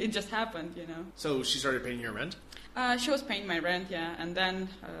 it just happened, So she started paying your rent? She was paying my rent, yeah, and then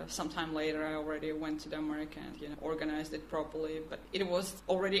sometime later I already went to Denmark and organized it properly. But it was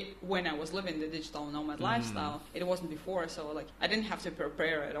already when I was living the digital nomad lifestyle. It wasn't before, so I didn't have to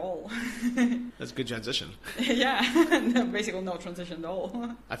prepare at all. That's a good transition. Yeah, basically no transition at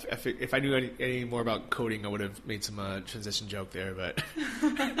all. If I knew any more about coding, I would have made some transition joke there, but.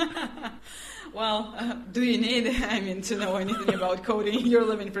 Well, do you need, to know anything about coding? You're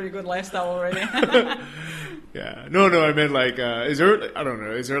living a pretty good lifestyle already. Yeah. No, I meant is there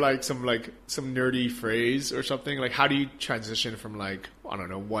some nerdy phrase or something? How do you transition from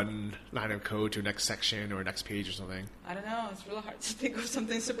one line of code to next section or next page or something? I don't know. It's really hard to think of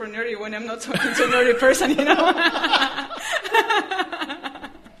something super nerdy when I'm not talking to a nerdy person, I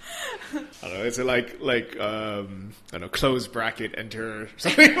don't know. Is it close bracket, enter,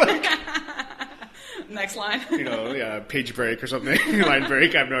 something like... Next line. Page break or something. Line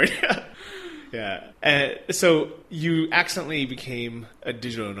break, I have no idea. Yeah. So you accidentally became a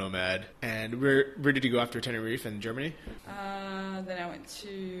digital nomad. And where did you go after Tenerife in Germany? Then I went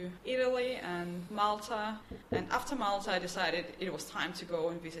to Italy and Malta. And after Malta, I decided it was time to go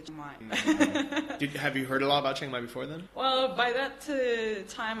and visit Chiang Mai. Have you heard a lot about Chiang Mai before then? Well, by that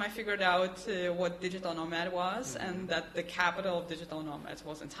time, I figured out what digital nomad was and that the capital of digital nomads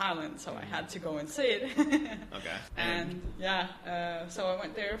was in Thailand. So I had to go and see it. Okay. And so I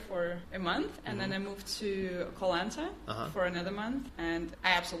went there for a month. And then I moved to Koh Lanta for another month. And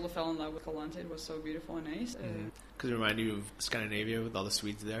I absolutely fell in love with Koh Lanta. It was so beautiful and nice. Because it reminded you of Scandinavia with all the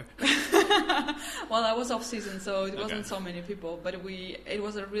Swedes there? Well, I was off season, so it wasn't so many people. But it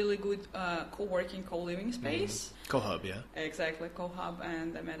was a really good co-working, co-living space. Co-hub, yeah. Exactly, co-hub.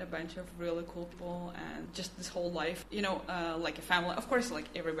 And I met a bunch of really cool people. And just this whole life, like a family. Of course,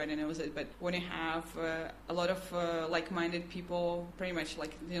 everybody knows it. But when you have a lot of like-minded people, pretty much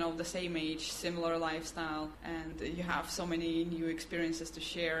the same age, similar lifestyle, and you have so many new experiences to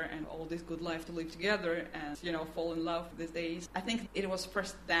share and all this good life to live together and, fall in love these days. I think it was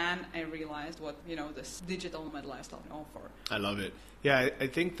first then I realized realized what, this digital nomad lifestyle can offer. I love it. Yeah, I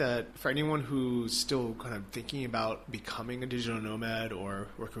think that for anyone who's still kind of thinking about becoming a digital nomad or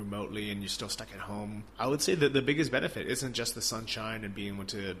working remotely and you're still stuck at home, I would say that the biggest benefit isn't just the sunshine and being able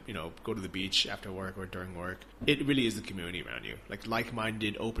to, go to the beach after work or during work. It really is the community around you.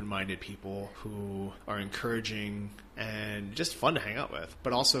 Like-minded, open-minded people who are encouraging and just fun to hang out with.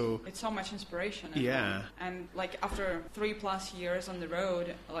 But also, it's so much inspiration. Yeah. And after 3+ years on the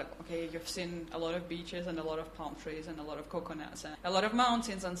road, you've seen a lot of beaches and a lot of palm trees and a lot of coconuts and a lot of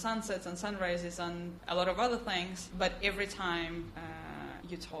mountains and sunsets and sunrises and a lot of other things. But every time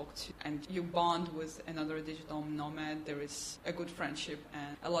you talk to and you bond with another digital nomad, there is a good friendship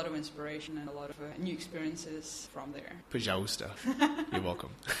and a lot of inspiration and a lot of new experiences from there. Pajausta. You're welcome.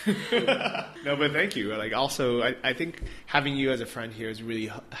 No, but thank you. Also, I think having you as a friend here has really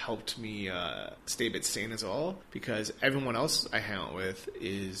helped me stay a bit sane as well, because everyone else I hang out with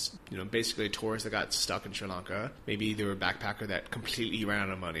is, basically a tourist that got stuck in Sri Lanka. Maybe they were a backpacker that completely ran out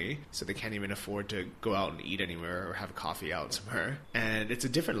of money, so they can't even afford to go out and eat anywhere or have a coffee out somewhere. And it's a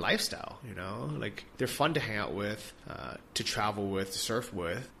different lifestyle, they're fun to hang out with, to travel with, to surf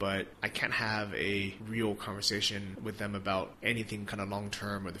with, but I can't have a real conversation with them about anything kind of long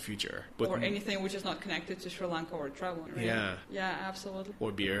term or the future. Or anything which is not connected to Sri Lanka or traveling, right? Yeah. Yeah, absolutely.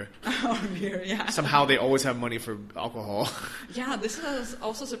 Or beer. Or beer, yeah. Somehow they always have money for alcohol. Yeah, this is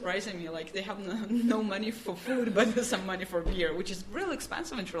also surprising me. They have no money for food, but there's some money for beer, which is really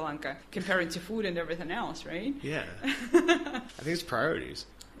expensive in Sri Lanka compared to food and everything else, right? Yeah. I think it's priorities.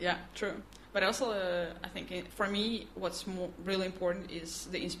 Yeah, true. But also, I think for me, what's really important is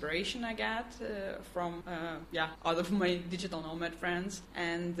the inspiration I get from other of my digital nomad friends,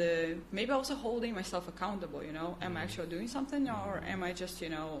 and maybe also holding myself accountable. Am I actually doing something, or am I just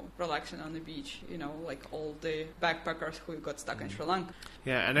relaxing on the beach? Like all the backpackers who got stuck in Sri Lanka.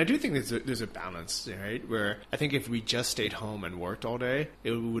 Yeah, and I do think there's a balance, right? Where I think if we just stayed home and worked all day,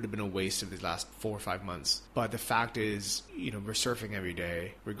 it would have been a waste of these last 4 or 5 months. But the fact is, we're surfing every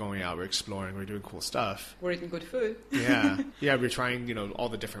day, we're going out, we're exploring. We're doing cool stuff. We're eating good food. Yeah. We're trying, all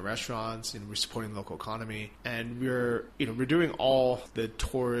the different restaurants, and we're supporting the local economy, and we're doing all the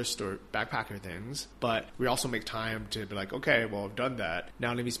tourist or backpacker things, but we also make time to be like, okay, well, I've done that.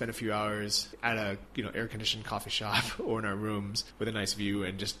 Now let me spend a few hours at a, air-conditioned coffee shop or in our rooms with a nice view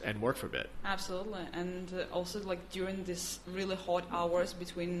and work for a bit. Absolutely. And also during these really hot hours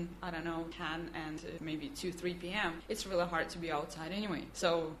between, 10 and maybe 2, 3 p.m., it's really hard to be outside anyway.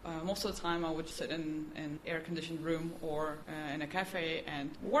 So most of the time I would sit in an air-conditioned room or in a cafe and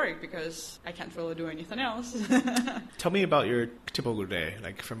work because I can't really do anything else. Tell me about your typical day,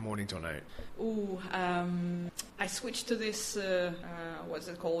 from morning till night. I switched to this, what's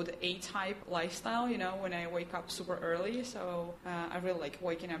it called, A-type lifestyle, when I wake up super early. So I really like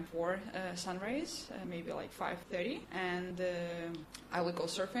waking up for sunrise, maybe 5:30. And I would go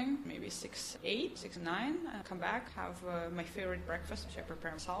surfing, maybe 6, 9, come back, have my favorite breakfast, which I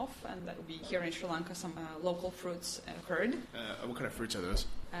prepare myself. And that would be here in Sri Lanka, some local fruits, curd. What kind of fruits are those?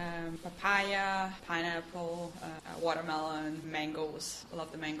 Papaya, pineapple, watermelon, mangoes. I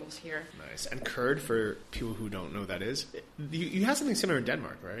love the mangoes here. Nice. And curd, for people who don't know what that is, you have something similar in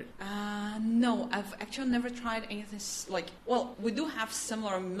Denmark, right? No, I've actually never tried anything we do have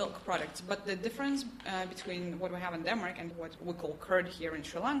similar milk products, but the difference between what we have in Denmark and what we call curd here in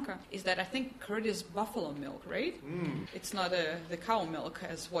Sri Lanka is that I think curd is buffalo milk, right? Mm. It's not the cow milk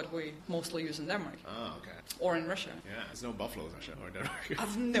as what we mostly use in Denmark. Oh, okay. Or in Russia. Yeah, there's no buffaloes in Russia or Denmark.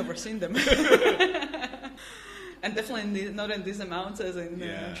 I've never seen them. And definitely not in these amounts as in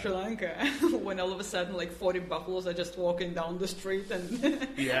Sri Lanka, when all of a sudden 40 buffaloes are just walking down the street and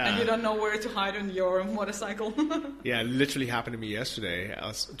and you don't know where to hide on your motorcycle. Yeah, it literally happened to me yesterday. I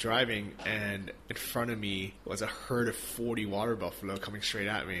was driving and in front of me was a herd of 40 water buffalo coming straight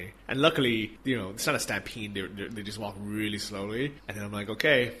at me. And luckily, it's not a stampede. They just walk really slowly. And then I'm like,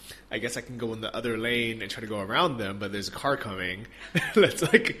 okay, I guess I can go in the other lane and try to go around them, but there's a car coming. Let's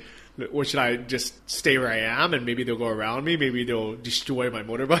or should I just stay where I am and maybe they'll go around me? Maybe they'll destroy my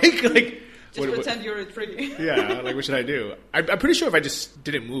motorbike? Just pretend you're a tree. Yeah, what should I do? I'm pretty sure if I just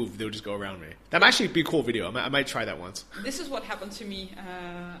didn't move, they would just go around me. That might actually be a cool video. I might try that once. This is what happened to me.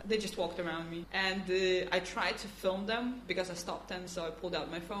 They just walked around me. And I tried to film them because I stopped them. So I pulled out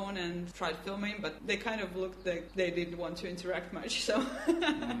my phone and tried filming. But they kind of looked like they didn't want to interact much. So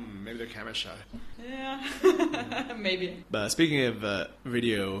Maybe they're camera shy. Yeah, maybe. But speaking of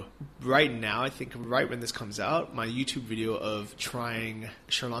video, right now, I think right when this comes out, my YouTube video of trying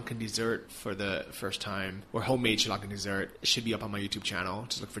Sri Lankan dessert for the first time, or homemade Sri Lankan dessert, should be up on my YouTube channel.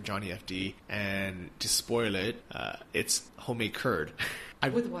 Just look for Johnny FD. And to spoil it, it's homemade curd.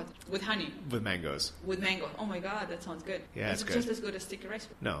 With what? With honey? With mangoes. With mango. Oh my god, that sounds good. Yeah, it's good. Just as good as sticky rice?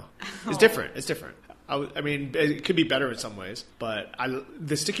 No. It's different. It's different. I mean, it could be better in some ways, but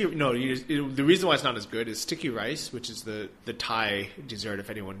the reason why it's not as good is sticky rice, which is the Thai dessert, if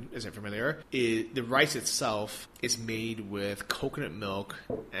anyone isn't familiar. The rice itself is made with coconut milk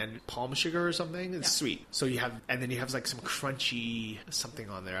and palm sugar or something. It's sweet. So then you have like some crunchy something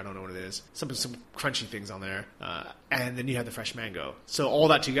on there. I don't know what it is. Some crunchy things on there. And then you have the fresh mango. So all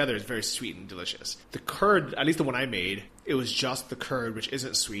that together is very sweet and delicious. The curd, at least the one I made, it was just the curd, which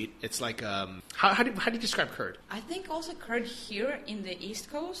isn't sweet. It's like, how do you describe curd? I think also curd here in the East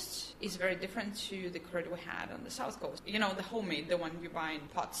Coast is very different to the curd we had on the South Coast. You know, the homemade, the one you buy in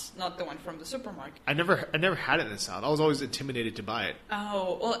pots, not the one from the supermarket. I never had it in the South. I was always intimidated to buy it.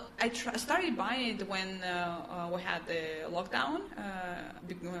 Oh, well, I started buying it when we had the lockdown.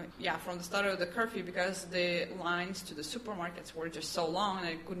 From the start of the curfew, because the lines to the supermarkets were just so long, and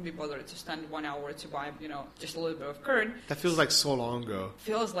I couldn't be bothered to spend 1 hour to buy, just a little bit of curd. That feels like so long ago.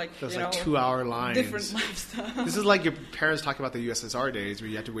 Feels like 2-hour lines. Different lifestyle. This is like your parents talking about the USSR days, where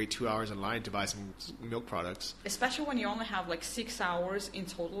you had to wait 2 hours in line to buy some milk products. Especially when you only have like 6 hours in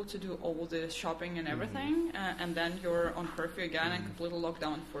total to do all the shopping and everything, and then you're on curfew again and completely locked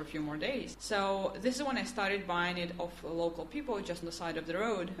down for a few more days. So this is when I started buying it off local people just on the side of the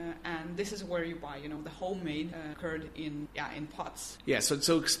road, and this is where you buy, the homemade curd in pots. Yeah.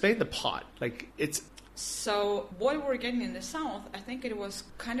 So explain the pot. Like it's. So what we're getting in the South, I think it was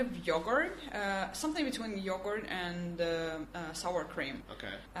kind of yogurt, something between yogurt and sour cream.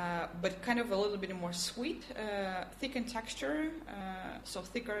 Okay. But kind of a little bit more sweet, thick in texture, so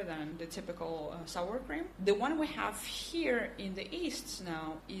thicker than the typical sour cream. The one we have here in the East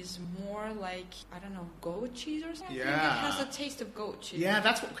now is more like, I don't know, goat cheese or something. Yeah. It has a taste of goat cheese. Yeah,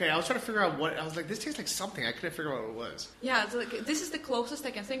 that's okay. I was trying to figure out what I was like. This tastes like something. I couldn't figure out what it was. Yeah, it's like, this is the closest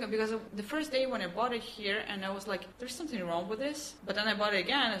I can think of, because the first day when I bought it here, and I was like, there's something wrong with this. But then I bought it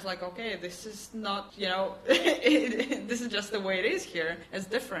again. It's like, okay, this is not, this is just the way it is here. It's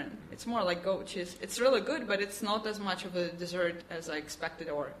different. It's more like goat cheese. It's really good, but it's not as much of a dessert as I expected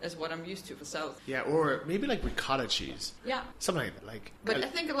or as what I'm used to for South. Yeah, or maybe like ricotta cheese. Yeah. Something like that. But I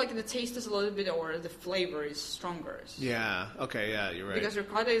think like the taste is a little bit, or the flavor is stronger. Yeah. Okay. Yeah, you're right. Because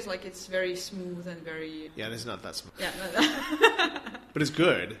ricotta is like, it's very smooth and very. Yeah, it's not that smooth. Yeah. But it's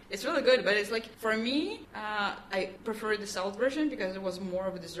good. It's really good, but it's like, for me, I prefer the South version because it was more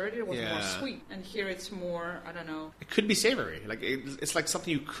of a dessert. It was more sweet, and here it's more, I don't know. It could be savory. Like it's like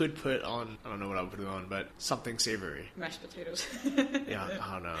something you could put on. I don't know what I would put it on, but something savory. Mashed potatoes. Yeah,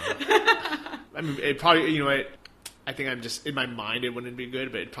 I don't know. I mean, it probably. You know what? I think I'm just in my mind. It wouldn't be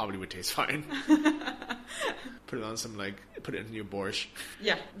good, but it probably would taste fine. Put it on put it in your borscht.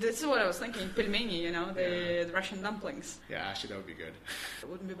 Yeah, this is what I was thinking. Pelmeni, the Russian dumplings. Yeah, actually that would be good. It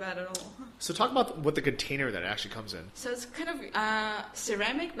wouldn't be bad at all. So talk about what the container that it actually comes in. So it's kind of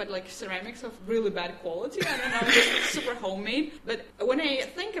ceramic, but like ceramics of really bad quality. I don't know, it's super homemade. But when I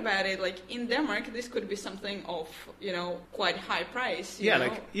think about it, like in Denmark, this could be something of, quite high price.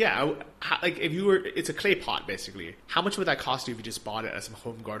 Like if you were, it's a clay pot basically. How much would that cost you if you just bought it at some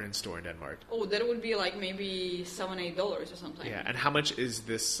home garden store in Denmark? Oh, that would be like maybe $7-8 or something. Yeah, and how much is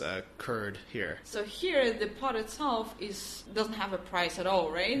this curd here? So here, the pot itself doesn't have a price at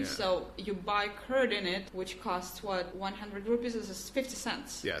all, right? Yeah. So you buy curd in it, which costs 100 rupees is 50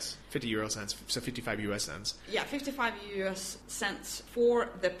 cents. Yes, 50 euro cents, so 55 US cents. Yeah, 55 US cents for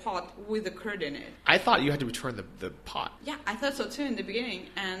the pot with the curd in it. I thought you had to return the pot. Yeah, I thought so too in the beginning,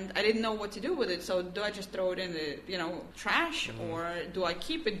 and I didn't know what to do with it. So do I just throw it in the trash, or do I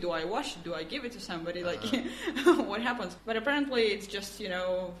keep it? Do I wash it? Do I give it to somebody? Like, what happens? But apparently it's just,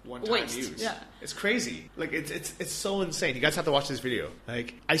 one-time waste. use. Yeah. It's crazy. Like, it's so insane. You guys have to watch this video.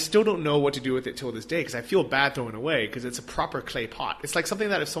 Like, I still don't know what to do with it till this day, because I feel bad throwing it away, because it's a proper clay pot. It's like something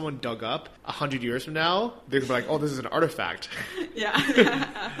that if someone dug up 100 years from now, they'd be like, oh, this is an artifact.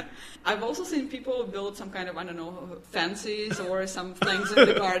 Yeah. I've also seen people build some kind of, I don't know, fences or some things in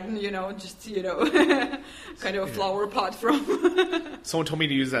the garden, kind of a flower pot from. Someone told me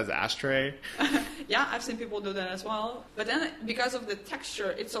to use it as an ashtray. Yeah, I've seen people do that as well. But then because of the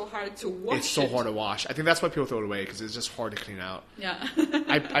texture, it's so hard to wash. It's so hard to wash. I think that's why people throw it away, because it's just hard to clean out. Yeah.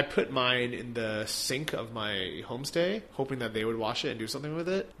 I put mine in the sink of my homestay, hoping that they would wash it and do something with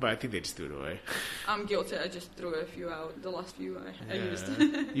it, but I think they just threw it away. I'm guilty. I just threw a few out. The last few I used.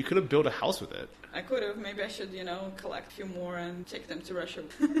 You could have built a house with it. I could have. Maybe I should, collect a few more and take them to Russia.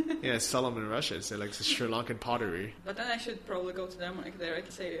 Yeah, sell them in Russia. It's like the Sri Lankan pottery. But then I should probably go to them like there. I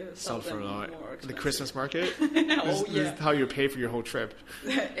can say sell them for a lot. more expensive. The Christmas market. Oh, This is how you pay for your whole trip.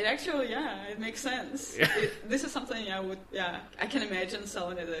 It actually, it makes sense. Yeah. This is something I can imagine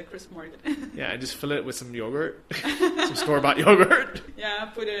selling at the Christmas market. Yeah, and just fill it with some yogurt, some store-bought yogurt. Yeah,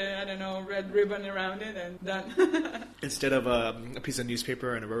 put a red ribbon around it and done. Instead of a piece of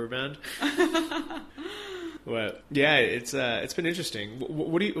newspaper and a rubber band. But yeah, it's been interesting.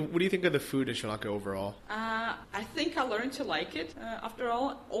 What do you think of the food in Sri Lanka overall? I think I learned to like it after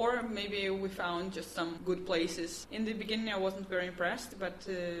all, or maybe we found just some good places. In the beginning, I wasn't very impressed, but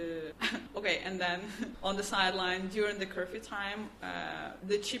okay. And then on the sideline during the curfew time,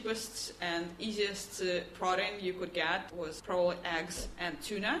 the cheapest and easiest protein you could get was probably eggs and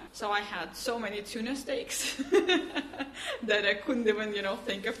tuna. So I had so many tuna steaks that I couldn't even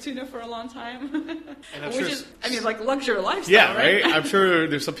think of tuna for a long time. And Which is, like luxury lifestyle, yeah, right? I'm sure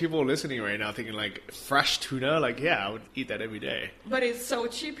there's some people listening right now thinking like fresh tuna, like yeah, I would eat that every day. But it's so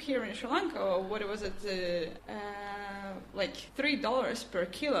cheap here in Sri Lanka. What was it? Like $3 per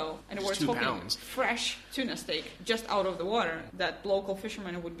kilo, and Just we're 2 talking pounds. fresh tuna steak just out of the water that local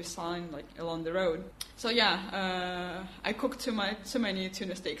fishermen would be selling like along the road. So yeah, I cooked too many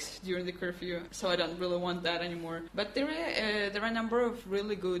tuna steaks during the curfew, so I don't really want that anymore. But there are a number of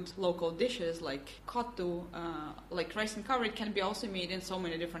really good local dishes like kottu, like rice and curry. It can be also made in so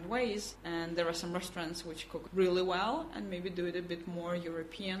many different ways, and there are some restaurants which cook really well and maybe do it a bit more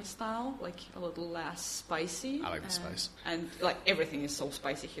European style, like a little less spicy. I like the spice. And like everything is so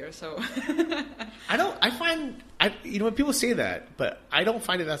spicy here, so When people say that, but I don't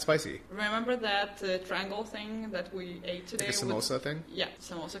find it that spicy. remember that triangle thing that we ate today? Like a samosa thing? Yeah,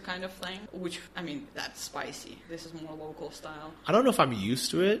 samosa kind of thing, which, that's spicy. This is more local style. I don't know if I'm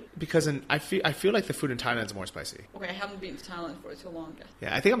used to it, because I feel like the food in Thailand is more spicy. Okay, I haven't been to Thailand for too long yet.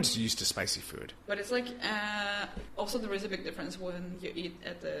 Yeah, I think I'm just used to spicy food. But it's like, also there is a big difference when you eat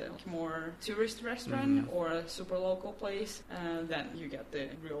at a more tourist restaurant or a super local place, then you get the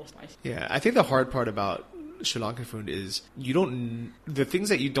real spicy. Yeah, I think the hard part about Sri Lankan food is the things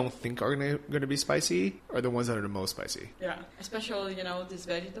that you don't think are going to be spicy are the ones that are the most spicy. Yeah, especially, these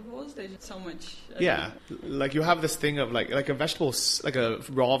vegetables, they just so much. Yeah, like you have this thing of like a vegetable, like a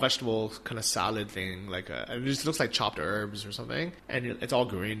raw vegetable kind of salad thing, and it just looks like chopped herbs or something, and it's all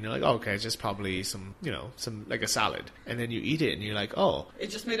green. You're like, oh, okay, it's just probably some like a salad, and then you eat it and you're like, oh,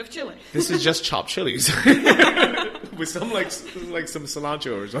 it's just made of chili. this is just chopped chilies with some like some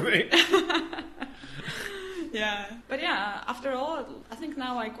cilantro or something. Yeah, but yeah, after all, I think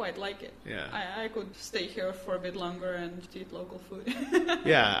now I quite like it. Yeah. I could stay here for a bit longer and eat local food.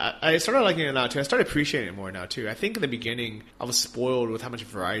 Yeah, I started liking it now too. I started appreciating it more now too. I think in the beginning I was spoiled with how much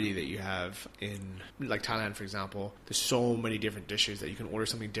variety that you have in like Thailand, for example. There's so many different dishes that you can order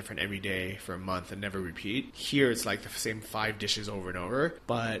something different every day for a month and never repeat. Here it's like the same 5 dishes over and over.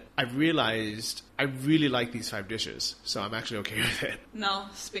 But I realized I really like these 5 dishes, so I'm actually okay with it. Now,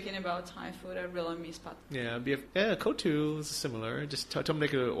 speaking about Thai food, I really miss pad. Yeah, Kotu is similar. Just tell them to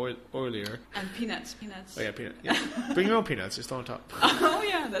make it oilier. And peanuts. Oh yeah, peanut. Yeah. Bring your own peanuts. Just throw on top. Oh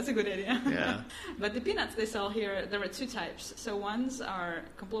yeah, that's a good idea. Yeah. But the peanuts they sell here, there are 2 types. So ones are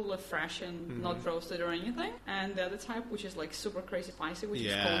completely fresh and not roasted or anything, and the other type, which is like super crazy spicy, which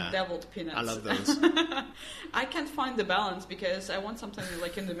is called deviled peanuts. I love those. I can't find the balance because I want something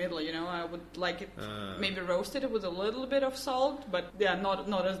like in the middle. I would like it maybe roasted with a little bit of salt, but yeah,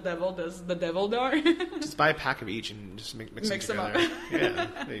 not as deviled as the deviled are. Just buy a pack of each and just mix them them together. up.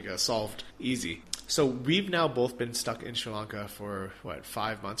 Yeah, there you go. Solved. Easy. So we've now both been stuck in Sri Lanka for,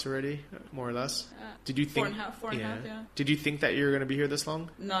 5 months already, more or less? Did you think... 4.5, yeah. Did you think that you were going to be here this long?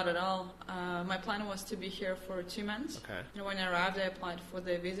 Not at all. My plan was to be here for 2 months. Okay. And when I arrived, I applied for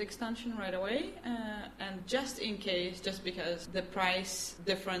the visa extension right away. And just in case, just because the price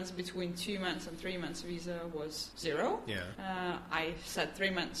difference between 2 months and 3 months visa was 0, I said 3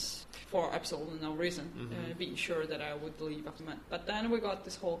 months for absolutely no reason, being sure that I would leave after a month. But then we got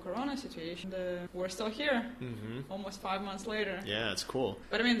this whole corona situation, we're still here, almost 5 months later. Yeah, it's cool.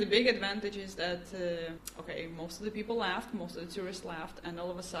 But I mean, the big advantage is that, most of the people left, most of the tourists left, and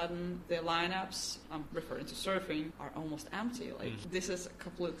all of a sudden the lineups, I'm referring to surfing, are almost empty. Like, this is a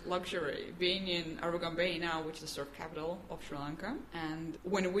complete luxury. Being in Aragon Bay now, which is the surf capital of Sri Lanka, and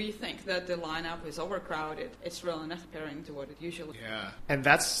when we think that the lineup is overcrowded, it's really not comparing to what it usually is. Yeah. And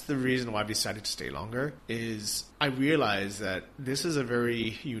that's the reason why I've decided to stay longer, is I realize that this is a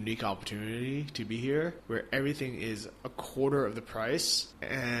very unique opportunity to be here, where everything is a quarter of the price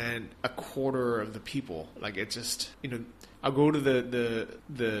and a quarter of the people. Like, it's just, I'll go to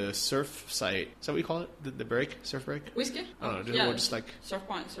the surf site. Is that what you call it? The break? Surf break? Whiskey? I don't know. Yeah. Just like Surf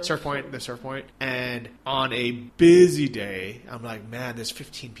Point. the surf point. And on a busy day, I'm like, man, there's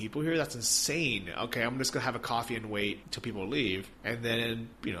 15 people here? That's insane. Okay, I'm just going to have a coffee and wait till people leave. And then,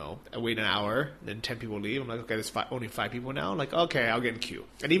 I wait an hour, then 10 people leave. I'm like, okay, there's only 5 people now. I'm like, okay, I'll get in queue.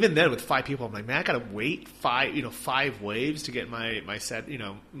 And even then, with 5 people, I'm like, man, I got to wait 5 waves to get my set,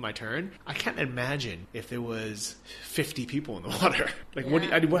 my turn. I can't imagine if there was 50 people in the water. Like,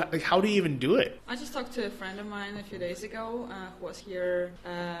 Yeah. how do you even do it? I just talked to a friend of mine a few days ago who was here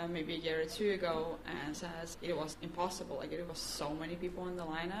maybe a year or 2 ago, and says it was impossible. Like, it was so many people in the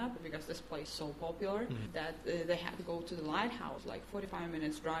lineup because this place is so popular that they had to go to the lighthouse like 45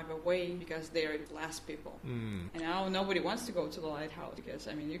 minutes drive away because there are less people. And now nobody wants to go to the lighthouse because,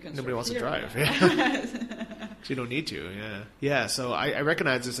 you can Nobody wants to here. drive. Yeah. So you don't need to. Yeah. Yeah. So I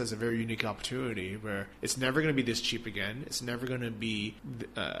recognize this as a very unique opportunity where it's never going to be this cheap again. It's never going to be,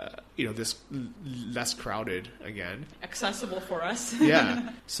 this less crowded again. Accessible for us. Yeah.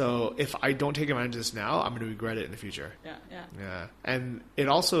 So if I don't take advantage of this now, I'm going to regret it in the future. Yeah. And it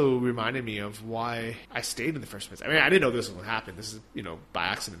also reminded me of why I stayed in the first place. I didn't know this was going to happen. This is, by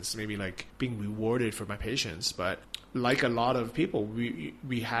accident. This is maybe like being rewarded for my patience. But like a lot of people,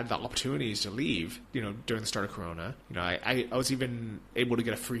 we had the opportunities to leave, during the start of Corona. I was even able to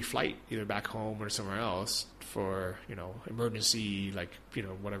get a free flight either back home or somewhere else for, emergency, like,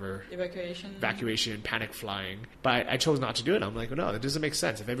 whatever. Evacuation, panic flying. But I chose not to do it. I'm like, no, that doesn't make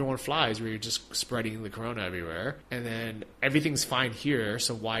sense. If everyone flies, we're just spreading the corona everywhere. And then everything's fine here,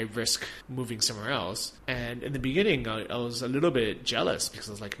 so why risk moving somewhere else? And in the beginning, I was a little bit jealous because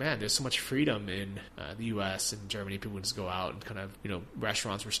I was like, man, there's so much freedom in the U.S. and Germany. People would just go out and kind of,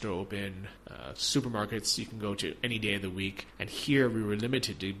 restaurants were still open. Supermarkets, you can go to any day of the week. And here we were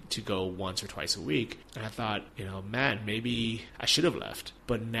limited to go once or twice a week. And I thought, man, maybe I should have left.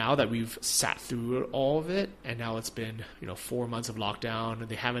 But now that we've sat through all of it, and now it's been, 4 months of lockdown, and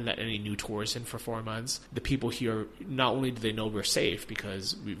they haven't let any new tourists in for 4 months, the people here, not only do they know we're safe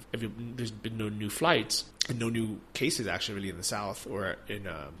because there's been no new flights, and no new cases actually really in the south or in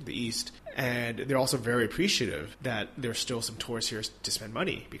the east. And they're also very appreciative that there's still some tourists here to spend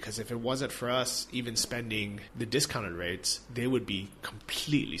money, because if it wasn't for us even spending the discounted rates, they would be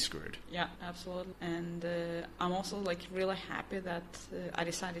completely screwed. Yeah, absolutely. And I'm also really happy that I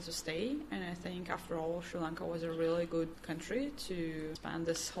decided to stay. And I think after all, Sri Lanka was a really good country to spend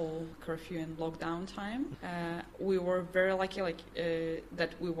this whole curfew and lockdown time. We were very lucky that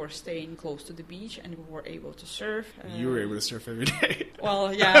we were staying close to the beach and we were able to surf. You were able to surf every day.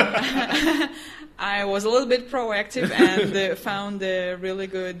 Well, yeah. I was a little bit proactive and found a really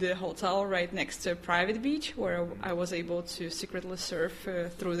good hotel right next to a private beach where I was able to secretly surf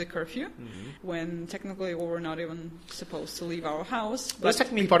through the curfew when technically we were not even supposed to leave our house. But it was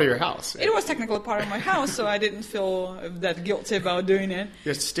technically part of your house. It was technically part of my house, so I didn't feel that guilty about doing it.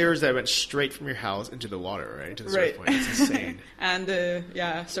 There's stairs that went straight from your house into the water, right? Into the surf point. It's insane. And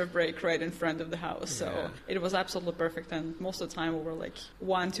surf break right in front of the house. So it was absolutely perfect. And most of the time we were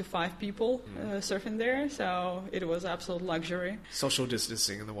 1 to 5 people surfing there. So it was absolute luxury. Social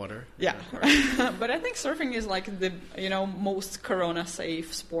distancing in the water. Yeah. But I think surfing is the most corona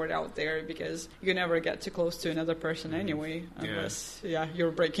safe sport out there because you never get too close to another person anyway unless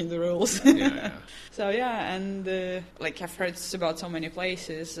you're breaking the rules. So and I've heard about so many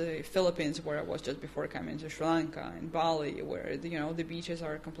places, Philippines where I was just before coming to Sri Lanka, and Bali where the beaches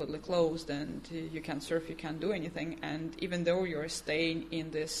are completely closed and you can't surf, you can't do anything, and even though you're staying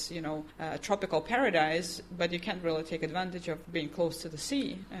in this tropical paradise, but you can't really take advantage of being close to the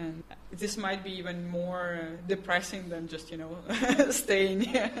sea. And this might be even more depressing than just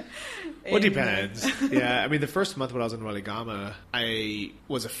staying well, it depends. Yeah, the first month when I was in Waligama, I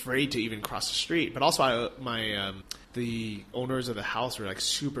was afraid to even cross the street, but also the owners of the house were like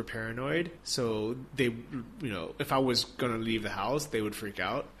super paranoid. So they, if I was going to leave the house, they would freak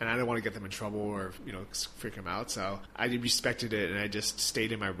out. And I didn't want to get them in trouble or, freak them out. So I respected it and I just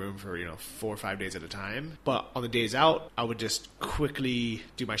stayed in my room for, 4 or 5 days at a time. But on the days out, I would just quickly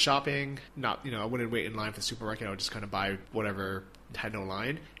do my shopping. I wouldn't wait in line for the supermarket. I would just kind of buy whatever had no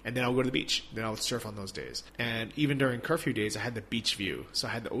line, and then I would go to the beach. Then I would surf on those days. And even during curfew days, I had the beach view. So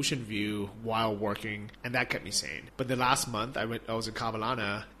I had the ocean view while working, and that kept me sane. But the last month, I was in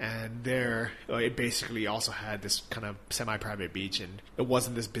Cavallana, and there, it basically also had this kind of semi-private beach, and it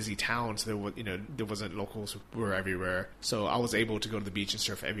wasn't this busy town, so there wasn't locals who were everywhere. So I was able to go to the beach and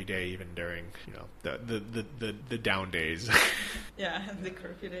surf every day, even during, the down days. Yeah, the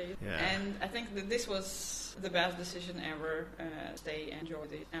curfew days. Yeah. And I think that this was the best decision ever. Stay, enjoy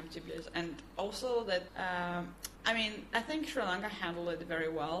the empty beaches, and also that I think Sri Lanka handled it very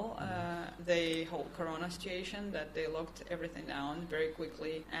well. The whole corona situation, that they locked everything down very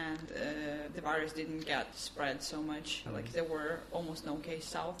quickly, and the virus didn't get spread so much. Like there were almost no cases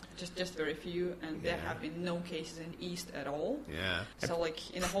south, just very few, and there have been no cases in east at all. Yeah. So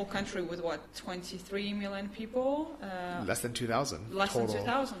like in the whole country with 23 million people, less than 2,000 less total. than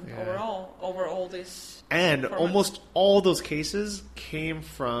 2,000 overall over all this. And almost all those cases came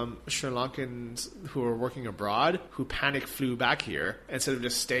from Sri Lankans who were working abroad who panic flew back here instead of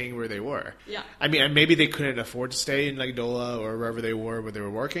just staying where they were. Yeah. I mean, and maybe they couldn't afford to stay in like Dola or wherever they were where they were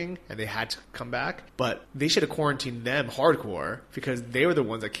working, and they had to come back. But they should have quarantined them hardcore because they were the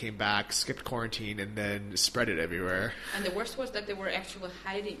ones that came back, skipped quarantine, and then spread it everywhere. And the worst was that they were actually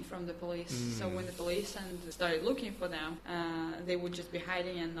hiding from the police. So when the police started looking for them, they would just be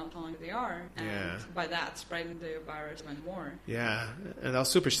hiding and not telling who they are. And by that, spreading the virus even more. Yeah, and that was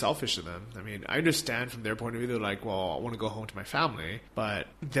super selfish of them. I mean, I understand from their point of view, they're like, well, I want to go home to my family. But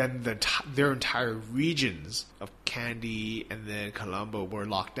then their entire regions of Kandy and then Colombo were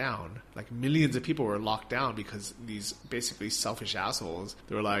locked down. Like millions of people were locked down because these basically selfish assholes,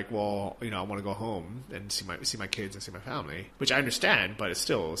 they were like, well, I want to go home and see my kids and see my family. Which I understand, but it's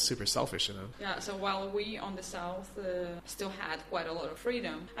still super selfish of them. Yeah, so while we on the south still had quite a lot of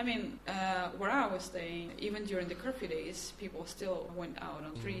freedom, I mean, where I was staying, even during the curfew days, people still went out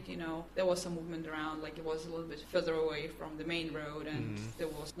on the street, There was some movement around, like it was a little bit further away from the main road and there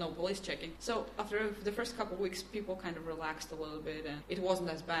was no police checking. So after the first couple of weeks, people kind of relaxed a little bit and it wasn't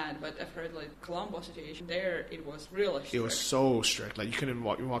as bad. But I've heard like Colombo situation there, it was really strict. It was so strict. Like you couldn't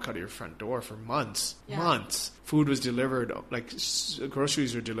walk out of your front door for months. Yeah. Months. Food was delivered, like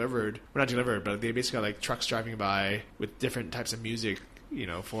groceries were delivered. Well, not delivered, but they basically had like trucks driving by with different types of music.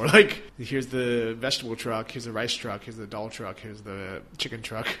 For like, here's the vegetable truck, here's the rice truck, here's the dal truck, here's the chicken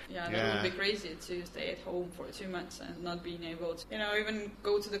truck. Yeah, that would be crazy to stay at home for 2 months and not being able to, even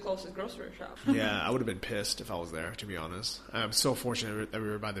go to the closest grocery shop. Yeah, I would have been pissed if I was there, to be honest. I'm so fortunate that we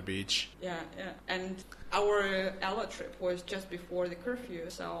were by the beach. Yeah. And our Ella trip was just before the curfew,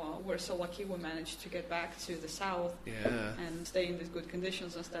 so we're so lucky we managed to get back to the south and stay in these good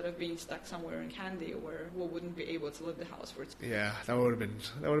conditions instead of being stuck somewhere in Kandy where we wouldn't be able to leave the house for 2 months. Yeah, that would have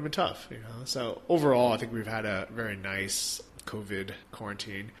been tough, So overall, I think we've had a very nice COVID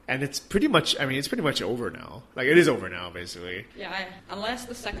quarantine, and it's pretty much over now. Like it is over now, basically. Yeah, unless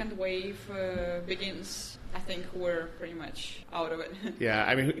the second wave begins, I think we're pretty much out of it. Yeah,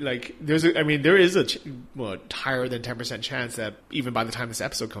 I mean, like there is a higher than 10% chance that even by the time this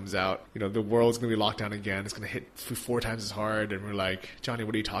episode comes out, the world's gonna be locked down again. It's gonna hit 4 times as hard, and we're like, Johnny,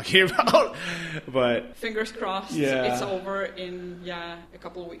 what are you talking about? But fingers crossed, it's over in a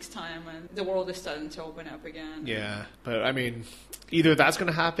couple of weeks' time, and the world is starting to open up again. Yeah, but I mean, either that's going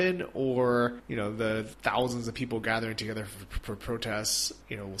to happen, or the thousands of people gathering together for protests,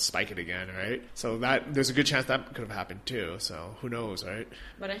 will spike it again, right? So that there's a good chance that could have happened too. So who knows, right?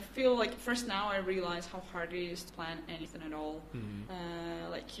 But I feel like first now I realize how hard it is to plan anything at all.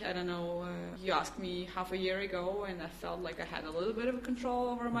 I don't know. You asked me half a year ago, and I felt like I had a little bit of control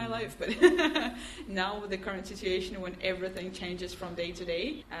over my life. But now with the current situation, when everything changes from day to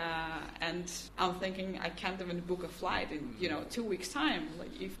day, and I'm thinking I can't even book a flight in 2 weeks time.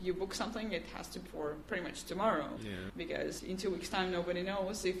 Like if you book something, it has to be for pretty much tomorrow, because in 2 weeks time nobody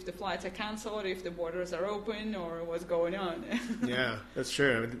knows if the flights are cancelled, if the borders are open, or what's going on. Yeah, that's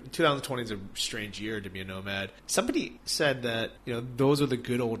true. I mean, 2020 is a strange year to be a nomad. Somebody said that those are the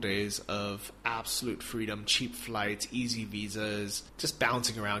good old days of absolute freedom, cheap flights, easy visas, just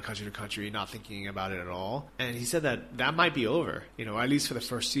bouncing around country to country, not thinking about it at all. And he said that might be over, at least for the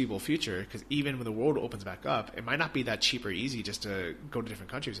foreseeable future, because even when the world opens back up, it might not be that cheap or easy just to go to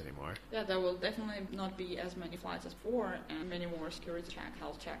different countries anymore. Yeah, there will definitely not be as many flights as before, and many more security check,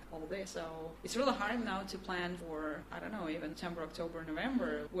 health check, all this. So it's really hard now now to plan for, I don't know, even September, October,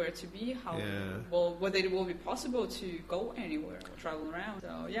 November, where to be, whether it will be possible to go anywhere or travel around.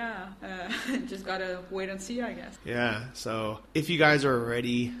 So just gotta wait and see, I guess. Yeah. So if you guys are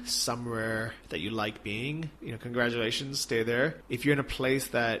already somewhere that you like being, congratulations, stay there. If you're in a place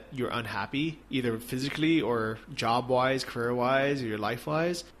that you're unhappy, either physically or job-wise, career-wise, or your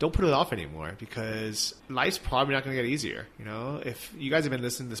life-wise, don't put it off anymore, because life's probably not going to get easier. If you guys have been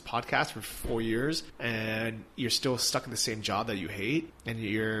listening to this podcast for 4 years and you're still stuck in the same job that you hate, and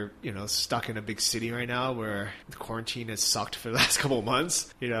you're, stuck in a big city right now where the quarantine has sucked for the last couple of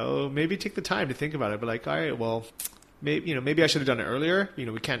months, maybe take the time to think about it. But like, all right, well, maybe I should have done it earlier.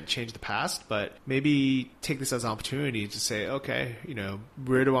 We can't change the past, but maybe take this as an opportunity to say, okay,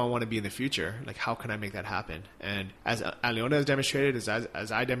 where do I want to be in the future? Like, how can I make that happen? And as Aliona has demonstrated,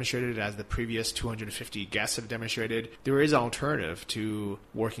 as I demonstrated, as the previous 250 guests have demonstrated, there is an alternative to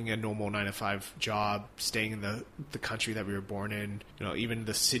working a normal 9-to-5 job, staying in the country that we were born in, even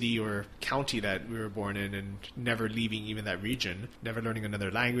the city or county that we were born in, and never leaving even that region, never learning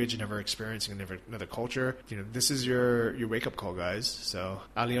another language, never experiencing another culture. This is your wake-up call, guys. So,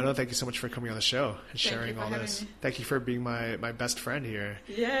 Aliona, thank you so much for coming on the show and sharing all this. Thank you for being my best friend here.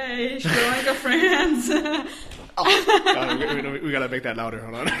 Yay, Sri Lanka friends. We gotta make that louder.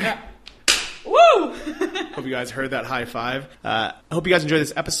 Hold on. Yeah. Woo! Hope you guys heard that high five. I hope you guys enjoyed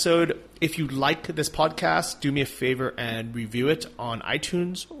this episode. If you like this podcast, do me a favor and review it on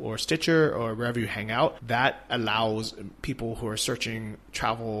iTunes or Stitcher or wherever you hang out. That allows people who are searching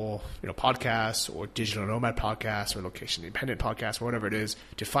travel, podcasts or digital nomad podcasts or location independent podcasts or whatever it is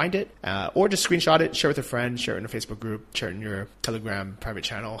to find it, or just screenshot it, share it with a friend, share it in a Facebook group, share it in your Telegram private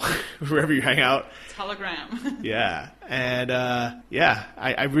channel, wherever you hang out. Telegram. Yeah. And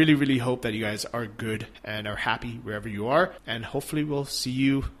I really, really hope that you guys are good and are happy wherever you are. And hopefully we'll see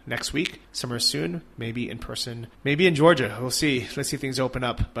you next week, somewhere soon, maybe in person, maybe in Georgia. We'll see. Let's see if things open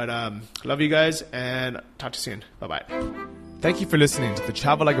up. But love you guys, and talk to you soon. Bye-bye. Thank you for listening to the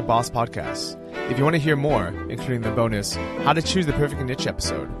Travel Like a Boss podcast. If you want to hear more, including the bonus How to Choose the Perfect Niche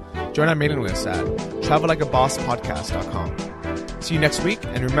episode, join our mailing list at travellikeabosspodcast.com. See you next week,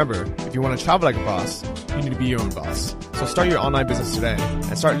 and remember, if you want to travel like a boss, you need to be your own boss. So start your online business today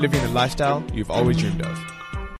and start living the lifestyle you've always dreamed of.